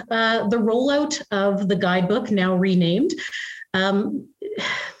 the rollout of the guidebook, now renamed,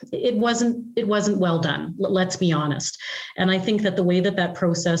 it wasn't well done. Let's be honest. And I think that the way that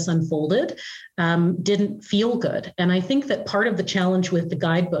process unfolded didn't feel good. And I think that part of the challenge with the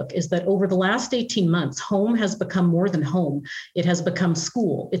guidebook is that over the last 18 months, home has become more than home. It has become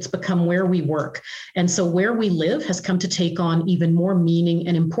school. It's become where we work. And so where we live has come to take on even more meaning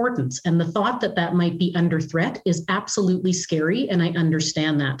and importance. And the thought that that might be under threat is absolutely scary. And I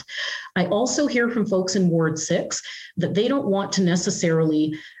understand that. I also hear from folks in Ward 6 that they don't want to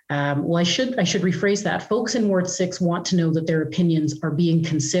necessarily I should rephrase that. Folks in Ward 6 want to know that their opinions are being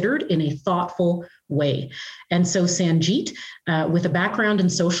considered in a thoughtful way. And so, Sanjeet, with a background in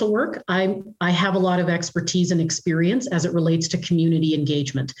social work, I have a lot of expertise and experience as it relates to community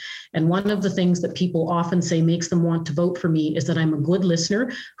engagement. And one of the things that people often say makes them want to vote for me is that I'm a good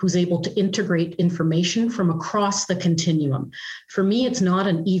listener who's able to integrate information from across the continuum. For me, it's not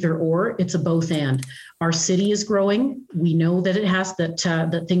an either or, it's a both and. Our city is growing. We know that it has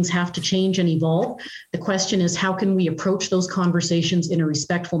that things have to change and evolve. The question is, how can we approach those conversations in a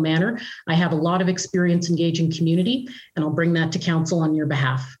respectful manner? I have a lot of experience engaging community, and I'll bring that to council on your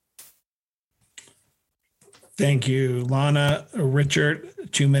behalf. Thank you, Lana. Richard,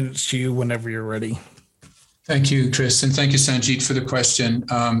 2 minutes to you whenever you're ready. Thank you, Chris, and thank you, Sanjeet, for the question.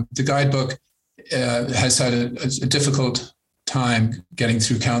 The guidebook has had a difficult time getting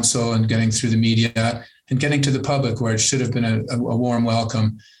through council and getting through the media and getting to the public, where it should have been a warm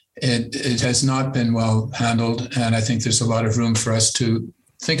welcome. It has not been well handled, and I think there's a lot of room for us to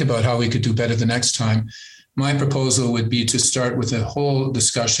think about how we could do better the next time. My proposal would be to start with a whole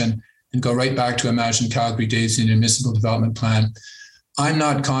discussion and go right back to Imagine Calgary Days in the Municipal Development Plan. I'm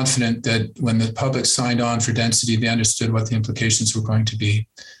not confident that when the public signed on for density, they understood what the implications were going to be.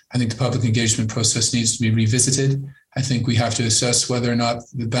 I think the public engagement process needs to be revisited. I think we have to assess whether or not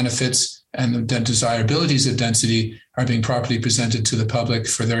the benefits and the desirabilities of density are being properly presented to the public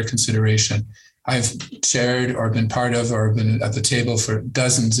for their consideration. I've chaired or been part of or been at the table for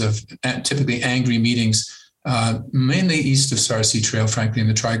dozens of typically angry meetings, mainly east of Sarcee Trail, frankly, in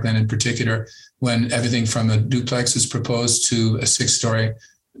the Tri-Glen in particular, when everything from a duplex is proposed to a 6-story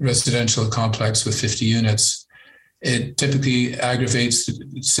residential complex with 50 units. It typically aggravates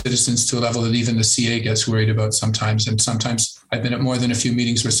citizens to a level that even the CA gets worried about sometimes. And sometimes I've been at more than a few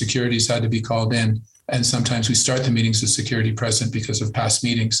meetings where security's had to be called in. And sometimes we start the meetings with security present because of past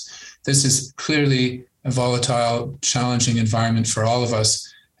meetings. This is clearly a volatile, challenging environment for all of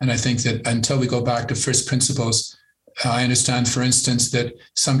us. And I think that until we go back to first principles, I understand, for instance, that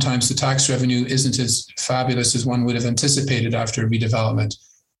sometimes the tax revenue isn't as fabulous as one would have anticipated after redevelopment,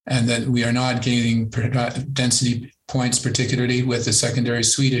 and that we are not gaining density points, particularly with the secondary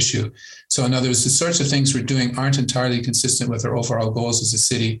suite issue. So in other words, the sorts of things we're doing aren't entirely consistent with our overall goals as a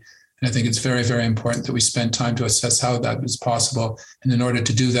city. And I think it's very, very important that we spend time to assess how that is possible. And in order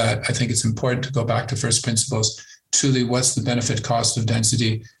to do that, I think it's important to go back to first principles. Truly, what's the benefit cost of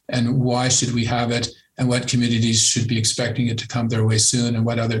density, and why should we have it, and what communities should be expecting it to come their way soon, and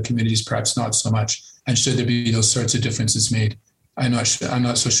what other communities perhaps not so much? And should there be those sorts of differences made? I'm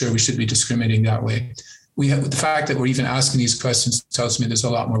not so sure we should be discriminating that way. The fact that we're even asking these questions tells me there's a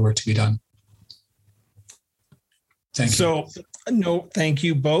lot more work to be done. Thank you. No, thank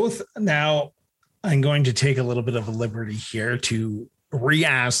you both. Now, I'm going to take a little bit of a liberty here to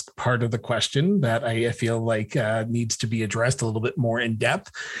re-ask part of the question that I feel like needs to be addressed a little bit more in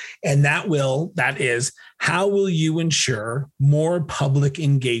depth. And that is, how will you ensure more public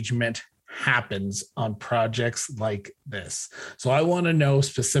engagement happens on projects like this? So I want to know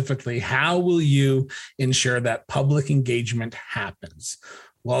specifically, how will you ensure that public engagement happens?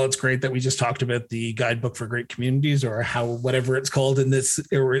 Well, it's great that we just talked about the Guidebook for Great Communities, or whatever it's called in this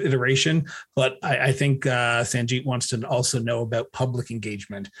iteration. But I think Sanjeet wants to also know about public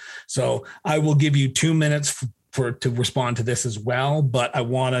engagement. So I will give you 2 minutes to respond to this as well. But I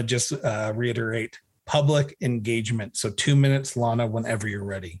want to just reiterate public engagement. So 2 minutes, Lana, whenever you're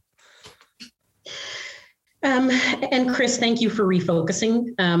ready. And Chris, thank you for refocusing.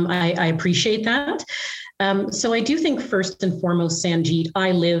 I appreciate that. So I do think first and foremost, Sanjeet,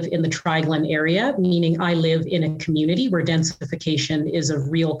 I live in the Tri-Glen area, meaning I live in a community where densification is a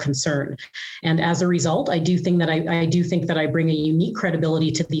real concern. And as a result, I do think that I bring a unique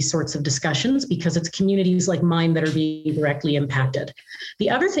credibility to these sorts of discussions because it's communities like mine that are being directly impacted. The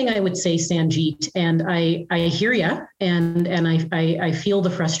other thing I would say, Sanjeet, and I hear you, and I feel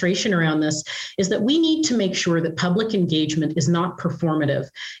the frustration around this, is that we need to make sure that public engagement is not performative.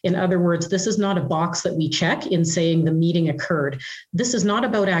 In other words, this is not a box that we check in saying the meeting occurred. This is not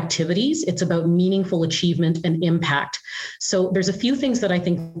about activities, it's about meaningful achievement and impact. So there's a few things that I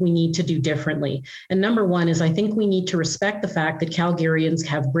think we need to do differently. And number one is I think we need to respect the fact that Calgarians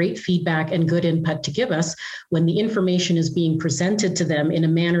have great feedback and good input to give us when the information is being presented to them in a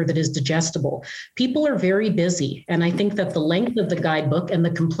manner that is digestible. People are very busy, and I think that the length of the guidebook and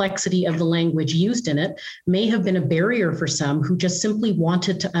the complexity of the language used in it may have been a barrier for some who just simply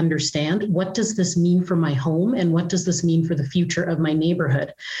wanted to understand, what does this mean for my home and what does this mean for the future of my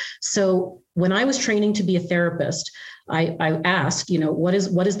neighborhood? So when I was training to be a therapist, I asked, what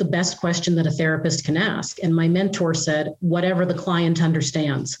is the best question that a therapist can ask? And my mentor said, whatever the client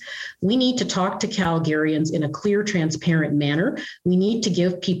understands. We need to talk to Calgarians in a clear, transparent manner. We need to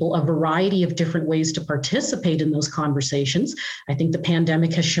give people a variety of different ways to participate in those conversations. I think the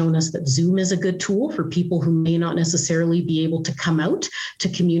pandemic has shown us that Zoom is a good tool for people who may not necessarily be able to come out to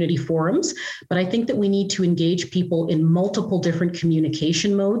community forums. But I think that we need to engage people in multiple different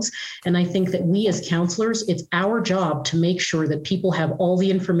communication modes. And I think that we as counselors, it's our job to make sure that people have all the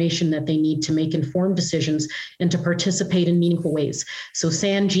information that they need to make informed decisions and to participate in meaningful ways. So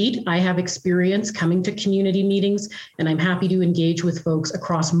Sanjeet, I have experience coming to community meetings, and I'm happy to engage with folks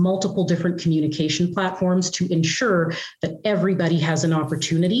across multiple different communication platforms to ensure that everybody has an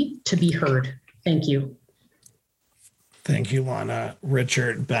opportunity to be heard. Thank you. Thank you, Lana.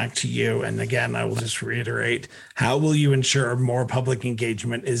 Richard, back to you. And again, I will just reiterate, how will you ensure more public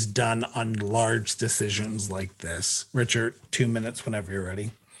engagement is done on large decisions like this? Richard, 2 minutes whenever you're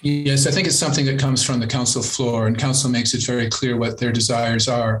ready. Yes, I think it's something that comes from the council floor, and council makes it very clear what their desires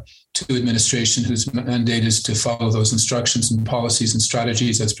are to administration, whose mandate is to follow those instructions and policies and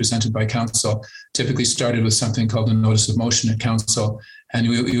strategies as presented by council. Typically started with something called a notice of motion at council. And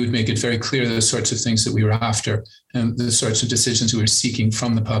we would make it very clear the sorts of things that we were after and the sorts of decisions we were seeking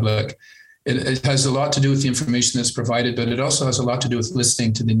from the public. It has a lot to do with the information that's provided, but it also has a lot to do with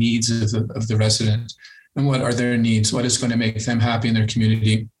listening to the needs of the resident. And what are their needs? What is going to make them happy in their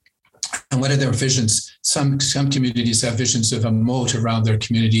community? And what are their visions? Some communities have visions of a moat around their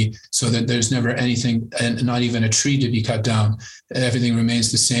community so that there's never anything, and not even a tree to be cut down. Everything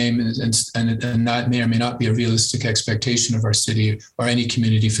remains the same, and that may or may not be a realistic expectation of our city or any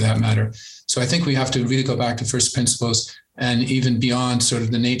community for that matter. So I think we have to really go back to first principles, and even beyond sort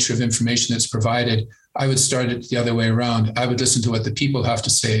of the nature of information that's provided, I would start it the other way around. I would listen to what the people have to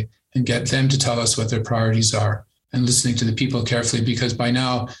say and get them to tell us what their priorities are, and listening to the people carefully, because by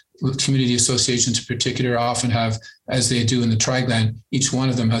now, community associations in particular often have, as they do in the Tri-Glen, each one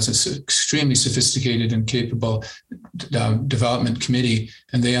of them has an extremely sophisticated and capable development committee,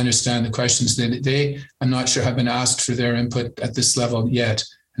 and they understand the questions that they, I'm not sure, have been asked for their input at this level yet.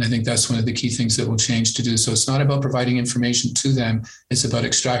 And I think that's one of the key things that will change to do. So it's not about providing information to them. It's about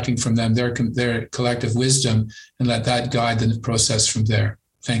extracting from them their collective wisdom and let that guide the process from there.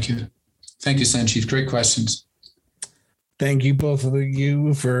 Thank you. Thank you, Sanjeet. Great questions. Thank you, both of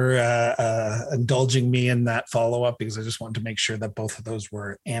you, for indulging me in that follow-up, because I just wanted to make sure that both of those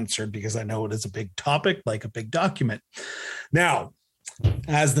were answered, because I know it is a big topic, like a big document. Now,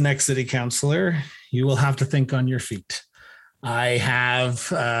 as the next city councillor, you will have to think on your feet. I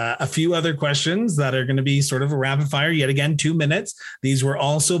have a few other questions that are going to be sort of a rapid fire, yet again, 2 minutes. These were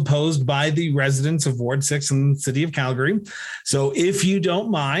also posed by the residents of Ward 6 in the city of Calgary. So if you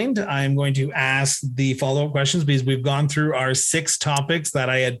don't mind, I'm going to ask the follow-up questions, because we've gone through our 6 topics that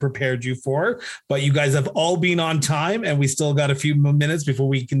I had prepared you for, but you guys have all been on time, and we still got a few minutes before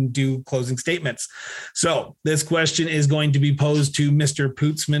we can do closing statements. So this question is going to be posed to Mr.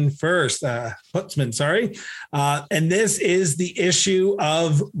 Putzman first. And this is the issue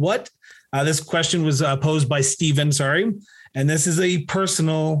of what this question was posed by Stephen, and this is a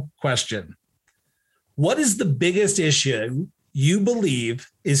personal question. What is the biggest issue you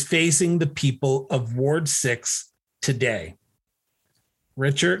believe is facing the people of Ward 6 today?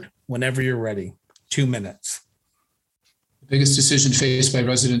 Richard, whenever you're ready, 2 minutes. Biggest decision faced by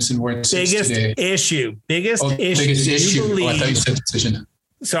residents in Ward 6 today. Biggest issue. Biggest issue. Oh, I thought you said decision.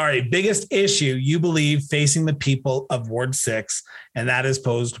 Biggest issue you believe facing the people of Ward 6, and that is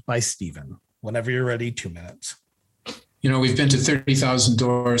posed by Stephen. Whenever you're ready, 2 minutes. We've been to 30,000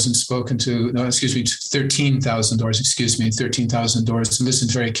 doors and spoken to, 13,000 doors, 13,000 doors, and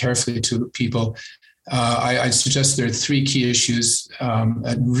listened very carefully to people. I suggest there are three key issues,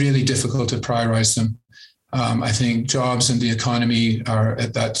 really difficult to prioritize them. I think jobs and the economy are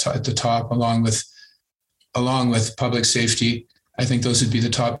at the top, along with public safety. I think those would be the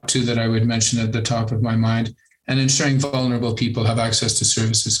top two that I would mention at the top of my mind. And ensuring vulnerable people have access to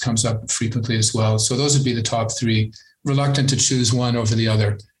services comes up frequently as well. So those would be the top three. Reluctant to choose one over the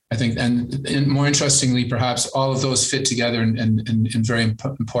other, I think. And more interestingly, perhaps all of those fit together in very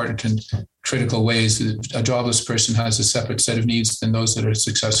important and critical ways. A jobless person has a separate set of needs than those that are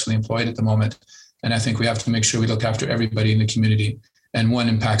successfully employed at the moment. And I think we have to make sure we look after everybody in the community, and one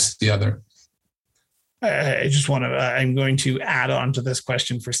impacts the other. I'm going to add on to this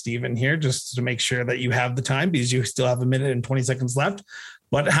question for Stephen here, just to make sure that you have the time, because you still have a minute and 20 seconds left.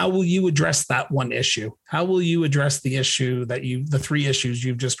 But how will you address that one issue? How will you address the issue the three issues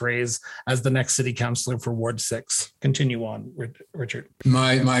you've just raised as the next city councillor for Ward 6? Continue on, Richard.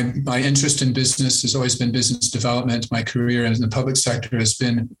 My interest in business has always been business development. My career in the public sector has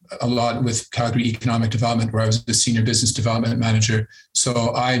been a lot with Calgary Economic Development, where I was the senior business development manager. So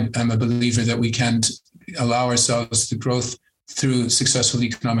I am a believer that we can allow ourselves the growth through successful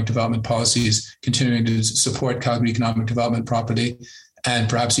economic development policies, continuing to support Calgary economic development properly, and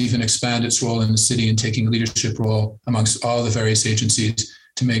perhaps even expand its role in the city and taking a leadership role amongst all the various agencies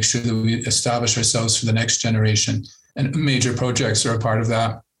to make sure that we establish ourselves for the next generation. And major projects are a part of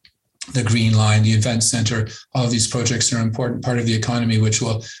that. The Green Line, the Event Centre, all of these projects are an important part of the economy, which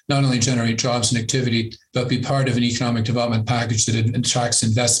will not only generate jobs and activity, but be part of an economic development package that attracts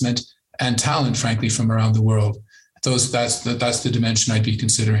investment and talent, frankly, from around the world. That's the dimension I'd be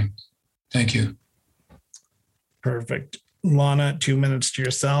considering. Thank you. Perfect. Lana, 2 minutes to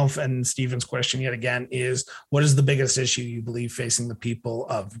yourself. And Stephen's question yet again is, what is the biggest issue you believe facing the people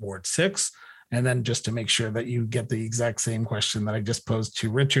of Ward 6? And then just to make sure that you get the exact same question that I just posed to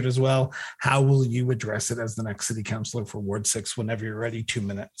Richard as well, how will you address it as the next city councillor for Ward 6 whenever you're ready? 2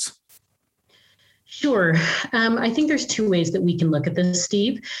 minutes. Sure. I think there's two ways that we can look at this,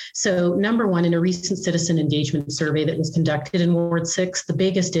 Steve. So number one, in a recent citizen engagement survey that was conducted in Ward 6, the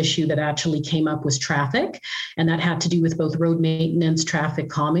biggest issue that actually came up was traffic. And that had to do with both road maintenance, traffic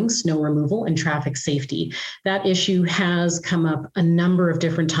calming, snow removal, and traffic safety. That issue has come up a number of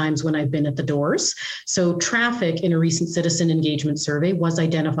different times when I've been at the doors. So traffic in a recent citizen engagement survey was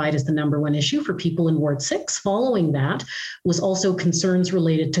identified as the number one issue for people in Ward 6. Following that was also concerns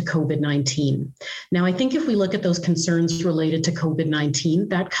related to COVID-19. Now, I think if we look at those concerns related to COVID-19,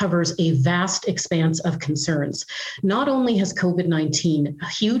 that covers a vast expanse of concerns. Not only has COVID-19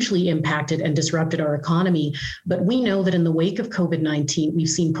 hugely impacted and disrupted our economy, but we know that in the wake of COVID-19, we've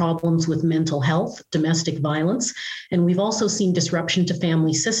seen problems with mental health, domestic violence, and we've also seen disruption to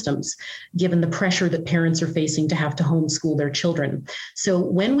family systems, given the pressure that parents are facing to have to homeschool their children. So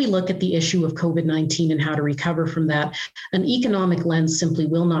when we look at the issue of COVID-19 and how to recover from that, an economic lens simply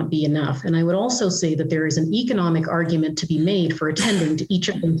will not be enough. And I would also say that there is an economic argument to be made for attending to each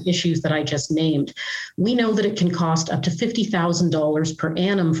of those issues that I just named. We know that it can cost up to $50,000 per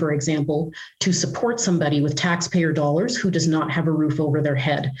annum, for example, to support somebody with taxpayer dollars who does not have a roof over their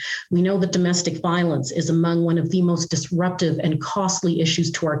head. We know that domestic violence is among one of the most disruptive and costly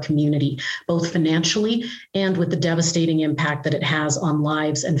issues to our community, both financially and with the devastating impact that it has on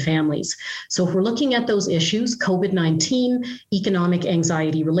lives and families. So if we're looking at those issues, COVID-19, economic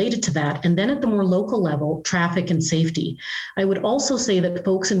anxiety related to that, and then at the more local level, traffic and safety. I would also say that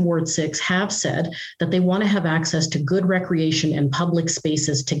folks in Ward 6 have said that they want to have access to good recreation and public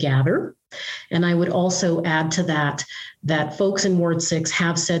spaces to gather. And I would also add to that folks in Ward 6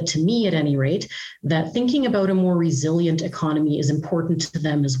 have said to me, at any rate, that thinking about a more resilient economy is important to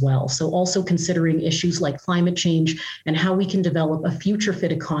them as well. So also considering issues like climate change and how we can develop a future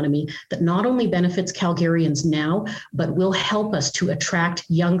fit economy that not only benefits Calgarians now, but will help us to attract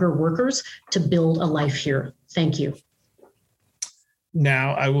younger workers to build a life here. Thank you.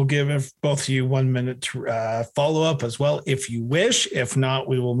 Now, I will give both of you 1 minute to follow up as well, if you wish. If not,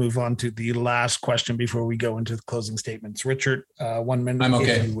 we will move on to the last question before we go into the closing statements. Richard, 1 minute. I'm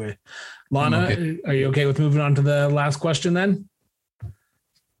okay. Lana, okay. Are you okay with moving on to the last question then?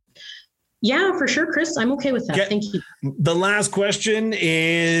 Yeah, for sure, Chris. I'm okay with that. Okay. Thank you. The last question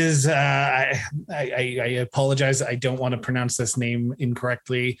is, I apologize. I don't want to pronounce this name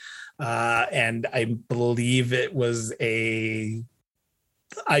incorrectly. And I believe it was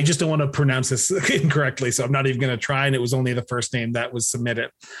I just don't want to pronounce this incorrectly, so I'm not even going to try. And it was only the first name that was submitted.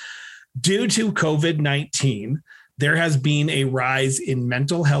 Due to COVID-19, there has been a rise in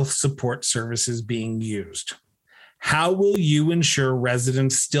mental health support services being used. How will you ensure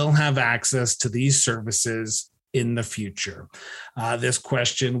residents still have access to these services in the future? This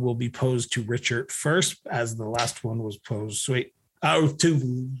question will be posed to Richard first, as the last one was posed. Sorry,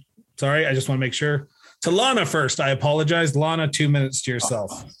 I just want to make sure. To Lana first. I apologize. Lana, 2 minutes to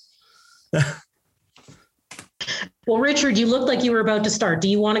yourself. Well, Richard, you look like you were about to start. Do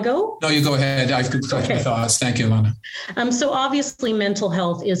you want to go? No, you go ahead. I've got my thoughts. Thank you, Lana. So obviously mental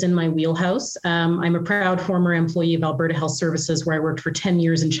health is in my wheelhouse. I'm a proud former employee of Alberta Health Services, where I worked for 10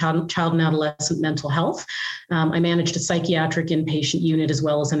 years in child and adolescent mental health. I managed a psychiatric inpatient unit as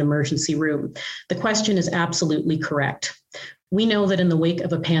well as an emergency room. The question is absolutely correct. We know that in the wake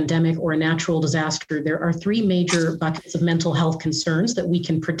of a pandemic or a natural disaster, there are three major buckets of mental health concerns that we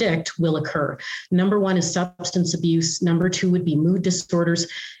can predict will occur. Number one is substance abuse. Number two would be mood disorders.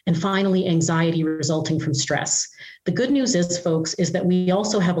 And finally, anxiety resulting from stress. The good news is, folks, is that we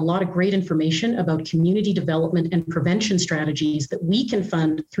also have a lot of great information about community development and prevention strategies that we can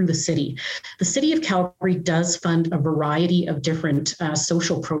fund through the city. The City of Calgary does fund a variety of different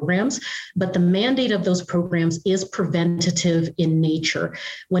social programs, but the mandate of those programs is preventative in nature.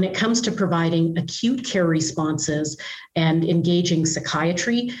 When it comes to providing acute care responses and engaging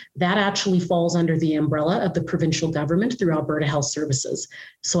psychiatry, that actually falls under the umbrella of the provincial government through Alberta Health Services.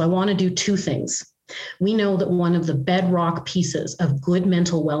 So I want to do two things. We know that one of the bedrock pieces of good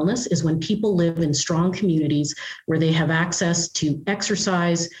mental wellness is when people live in strong communities where they have access to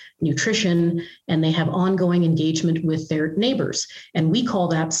exercise, nutrition, and they have ongoing engagement with their neighbors. And we call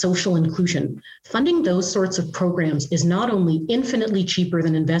that social inclusion. Funding those sorts of programs is not only infinitely cheaper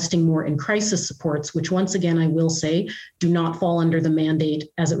than investing more in crisis supports, which once again, I will say, do not fall under the mandate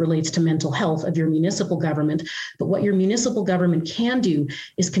as it relates to mental health of your municipal government. But what your municipal government can do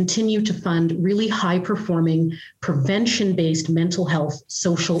is continue to fund really high-performing, prevention-based mental health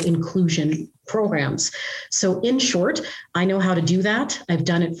social inclusion programs. So in short, I know how to do that. I've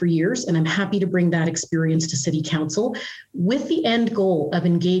done it for years, and I'm happy to bring that experience to City Council with the end goal of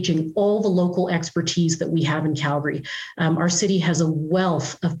engaging all the local expertise that we have in Calgary. Our city has a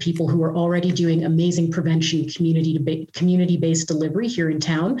wealth of people who are already doing amazing prevention, community-based delivery here in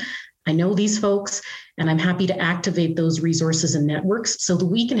town. I know these folks, and I'm happy to activate those resources and networks so that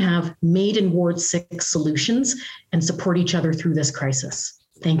we can have made in Ward 6 solutions and support each other through this crisis.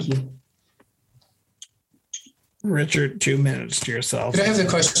 Thank you. Richard, 2 minutes to yourself. Could I have the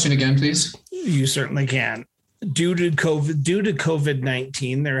question again, please? You certainly can. Due to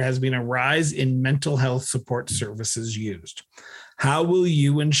COVID-19, there has been a rise in mental health support services used. How will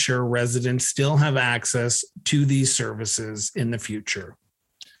you ensure residents still have access to these services in the future?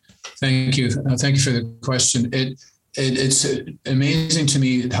 Thank you. Thank you for the question. It's amazing to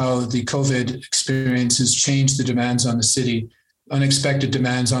me how the COVID experience has changed the demands on the city. Unexpected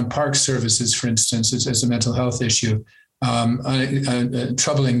demands on park services, for instance, as a mental health issue,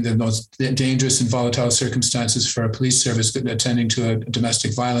 troubling the most dangerous and volatile circumstances for a police service attending to a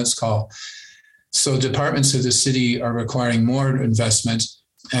domestic violence call. So departments of the city are requiring more investment,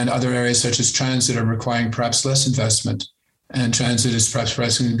 and other areas such as transit are requiring perhaps less investment. And transit is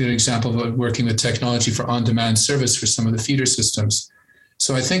perhaps a good example of working with technology for on-demand service for some of the feeder systems.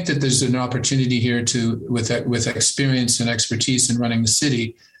 So I think that there's an opportunity here to, with experience and expertise in running the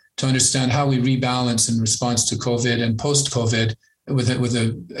city, to understand how we rebalance in response to COVID and post-COVID with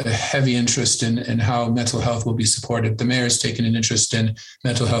a heavy interest in how mental health will be supported. The mayor has taken an interest in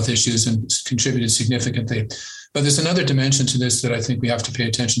mental health issues and contributed significantly. But there's another dimension to this that I think we have to pay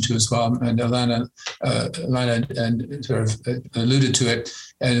attention to as well. And Alana and sort of alluded to it,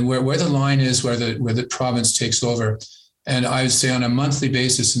 and where the line is, where the province takes over. And I would say on a monthly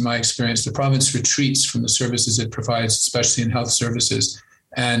basis, in my experience, the province retreats from the services it provides, especially in health services,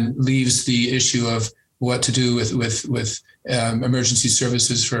 and leaves the issue of what to do with emergency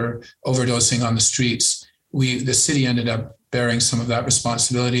services for overdosing on the streets. The city ended up bearing some of that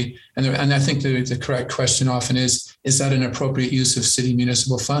responsibility. And I think the correct question often is that an appropriate use of city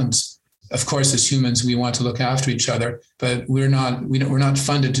municipal funds? Of course, as humans, we want to look after each other, but we're not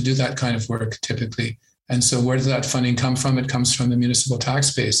funded to do that kind of work typically. And so where does that funding come from? It comes from the municipal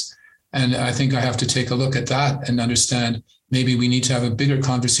tax base. And I think I have to take a look at that and understand maybe we need to have a bigger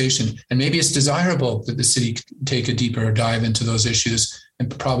conversation. And maybe it's desirable that the city take a deeper dive into those issues,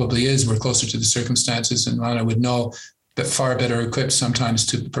 and probably is. We're closer to the circumstances, and Lana would know, but far better equipped sometimes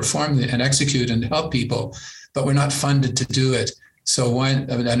to perform and execute and help people, but we're not funded to do it. So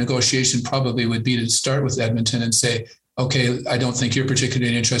a negotiation probably would be to start with Edmonton and say, okay, I don't think you're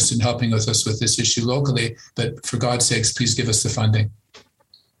particularly interested in helping with us with this issue locally, but for God's sakes, please give us the funding.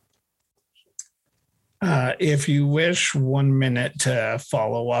 If you wish, 1 minute to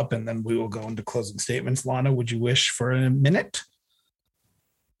follow up, and then we will go into closing statements. Lana, would you wish for a minute?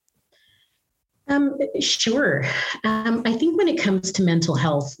 Sure. I think when it comes to mental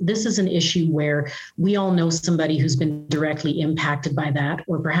health, this is an issue where we all know somebody who's been directly impacted by that,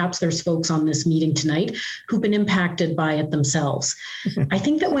 or perhaps there's folks on this meeting tonight who've been impacted by it themselves. I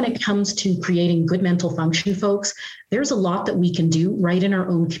think that when it comes to creating good mental function, folks, there's a lot that we can do right in our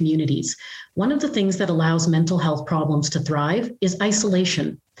own communities. One of the things that allows mental health problems to thrive is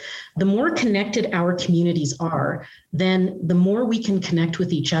isolation. The more connected our communities are, then the more we can connect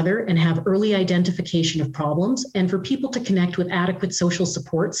with each other and have early identification of problems, and for people to connect with adequate social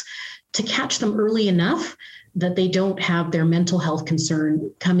supports to catch them early enough that they don't have their mental health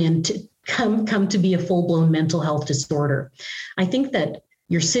concern come to be a full-blown mental health disorder. I think that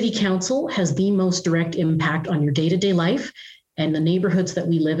your city council has the most direct impact on your day-to-day life and the neighborhoods that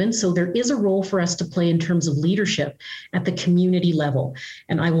we live in. So there is a role for us to play in terms of leadership at the community level.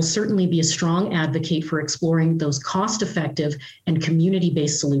 And I will certainly be a strong advocate for exploring those cost-effective and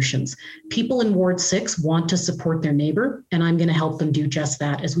community-based solutions. People in Ward 6 want to support their neighbor, and I'm going to help them do just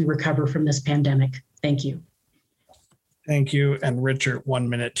that as we recover from this pandemic. Thank you. Thank you. And Richard, 1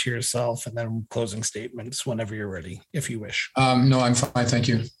 minute to yourself, and then closing statements whenever you're ready, if you wish. No, I'm fine. Thank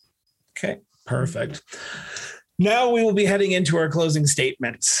you. Okay, perfect. Now we will be heading into our closing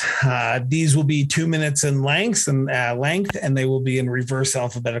statements. These will be 2 minutes in length, and they will be in reverse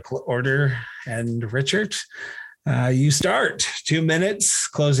alphabetical order. And Richard, you start. 2 minutes,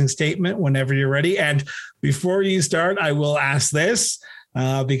 closing statement whenever you're ready. And before you start, I will ask this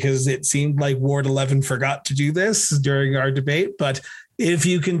because it seemed like Ward 11 forgot to do this during our debate, but if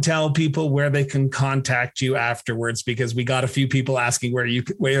you can tell people where they can contact you afterwards, because we got a few people asking where you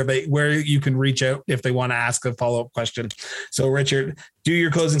can reach out if they want to ask a follow-up question. So Richard, do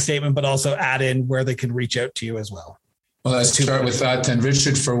your closing statement, but also add in where they can reach out to you as well. Well, let's start with that then.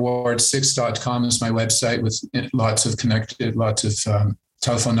 richardforward6.com is my website with lots of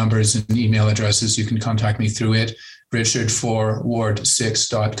telephone numbers and email addresses. You can contact me through it.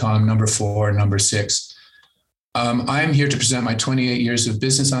 richardforward6.com, number 4, number 6. I'm here to present my 28 years of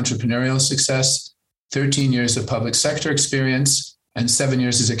business entrepreneurial success, 13 years of public sector experience, and 7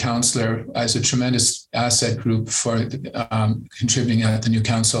 years as a councillor, as a tremendous asset group for contributing at the new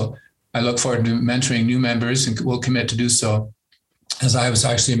council. I look forward to mentoring new members and will commit to do so, as I was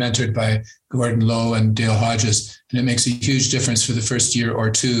actually mentored by Gordon Lowe and Dale Hodges. And it makes a huge difference for the first year or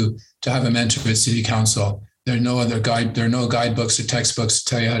two to have a mentor at City Council. There are no guidebooks or textbooks to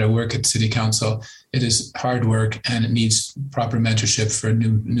tell you how to work at City Council. It is hard work, and it needs proper mentorship for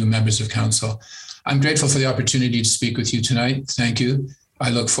new members of council. I'm grateful for the opportunity to speak with you tonight. Thank you. I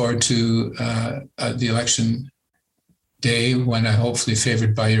look forward to the election day, when I'm hopefully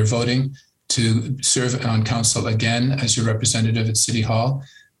favored by your voting, to serve on council again as your representative at City Hall.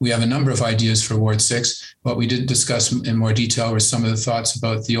 We have a number of ideas for Ward 6. What we did discuss in more detail were some of the thoughts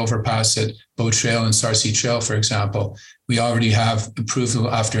about the overpass at Bow Trail and Sarcee Trail, for example. We already have approval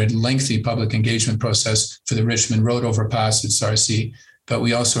after a lengthy public engagement process for the Richmond Road overpass at Sarcee, but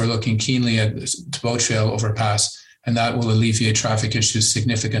we also are looking keenly at the Bow Trail overpass, and that will alleviate traffic issues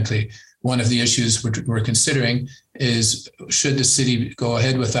significantly. One of the issues we're considering is, should the city go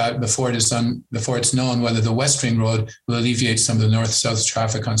ahead with that before it's known whether the West Ring Road will alleviate some of the north-south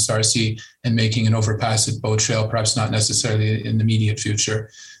traffic on Sarcee and making an overpass at Bow Trail, perhaps not necessarily in the immediate future.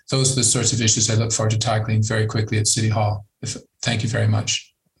 Those are the sorts of issues I look forward to tackling very quickly at City Hall. Thank you very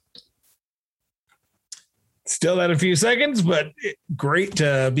much. Still had a few seconds, but great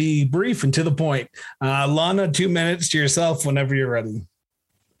to be brief and to the point. Lana, 2 minutes to yourself whenever you're ready.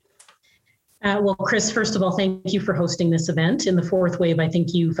 Well, Chris, first of all, thank you for hosting this event. In the fourth wave, I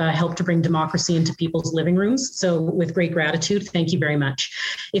think you've helped to bring democracy into people's living rooms. So with great gratitude, thank you very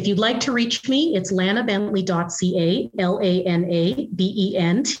much. If you'd like to reach me, it's lanabentley.ca,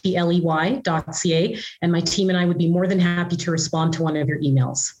 LANABENTLEY.ca, and my team and I would be more than happy to respond to one of your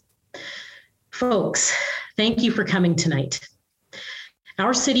emails. Folks, thank you for coming tonight.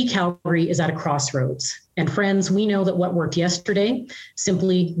 Our city, Calgary, is at a crossroads. And friends, we know that what worked yesterday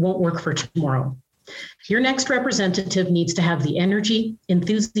simply won't work for tomorrow. Your next representative needs to have the energy,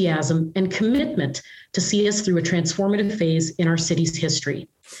 enthusiasm, and commitment to see us through a transformative phase in our city's history.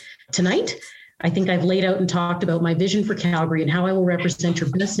 Tonight, I think I've laid out and talked about my vision for Calgary and how I will represent your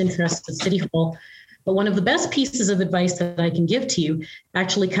best interests at City Hall. But one of the best pieces of advice that I can give to you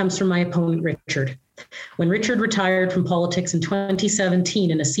actually comes from my opponent, Richard. When Richard retired from politics in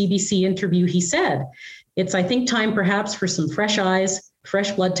 2017 in a CBC interview, he said, "It's, I think, time perhaps for some fresh eyes, fresh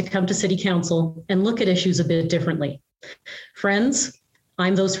blood to come to City Council and look at issues a bit differently." Friends,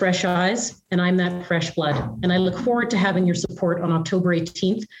 I'm those fresh eyes, and I'm that fresh blood. And I look forward to having your support on October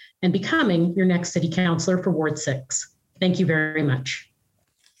 18th and becoming your next city councillor for Ward 6. Thank you very much.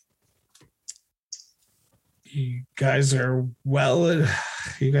 You guys are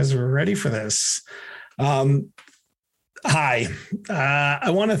you guys are ready for this. Hi, I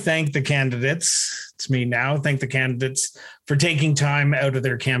want to thank the candidates. It's me now. Thank the candidates for taking time out of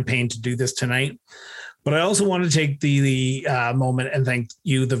their campaign to do this tonight. But I also want to take the moment and thank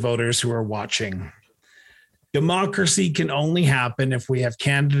you, the voters who are watching. Democracy can only happen if we have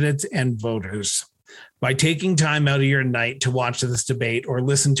candidates and voters. By taking time out of your night to watch this debate or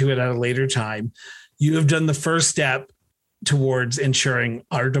listen to it at a later time, you have done the first step towards ensuring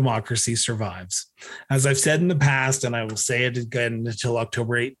our democracy survives. As I've said in the past, and I will say it again until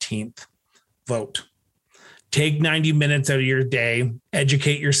October 18th, vote. Take 90 minutes out of your day,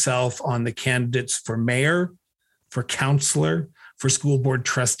 educate yourself on the candidates for mayor, for councillor, for school board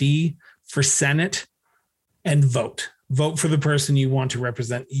trustee, for Senate, and vote. Vote for the person you want to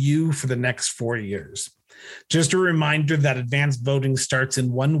represent you for the next 4 years. Just a reminder that advanced voting starts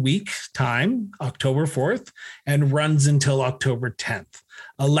in 1 week time, October 4th, and runs until October 10th.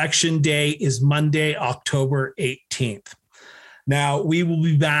 Election day is Monday, October 18th. Now, we will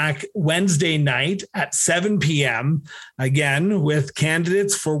be back Wednesday night at 7 p.m. again with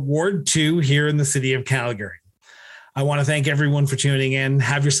candidates for Ward 2 here in the city of Calgary. I want to thank everyone for tuning in.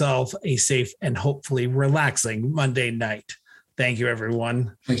 Have yourself a safe and hopefully relaxing Monday night. Thank you,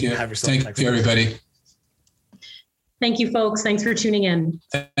 everyone. Thank you. Have yourself Thank you, everybody. Thank you, folks. Thanks for tuning in.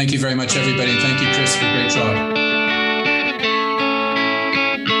 Thank you very much, everybody. And thank you, Chris, for a great job.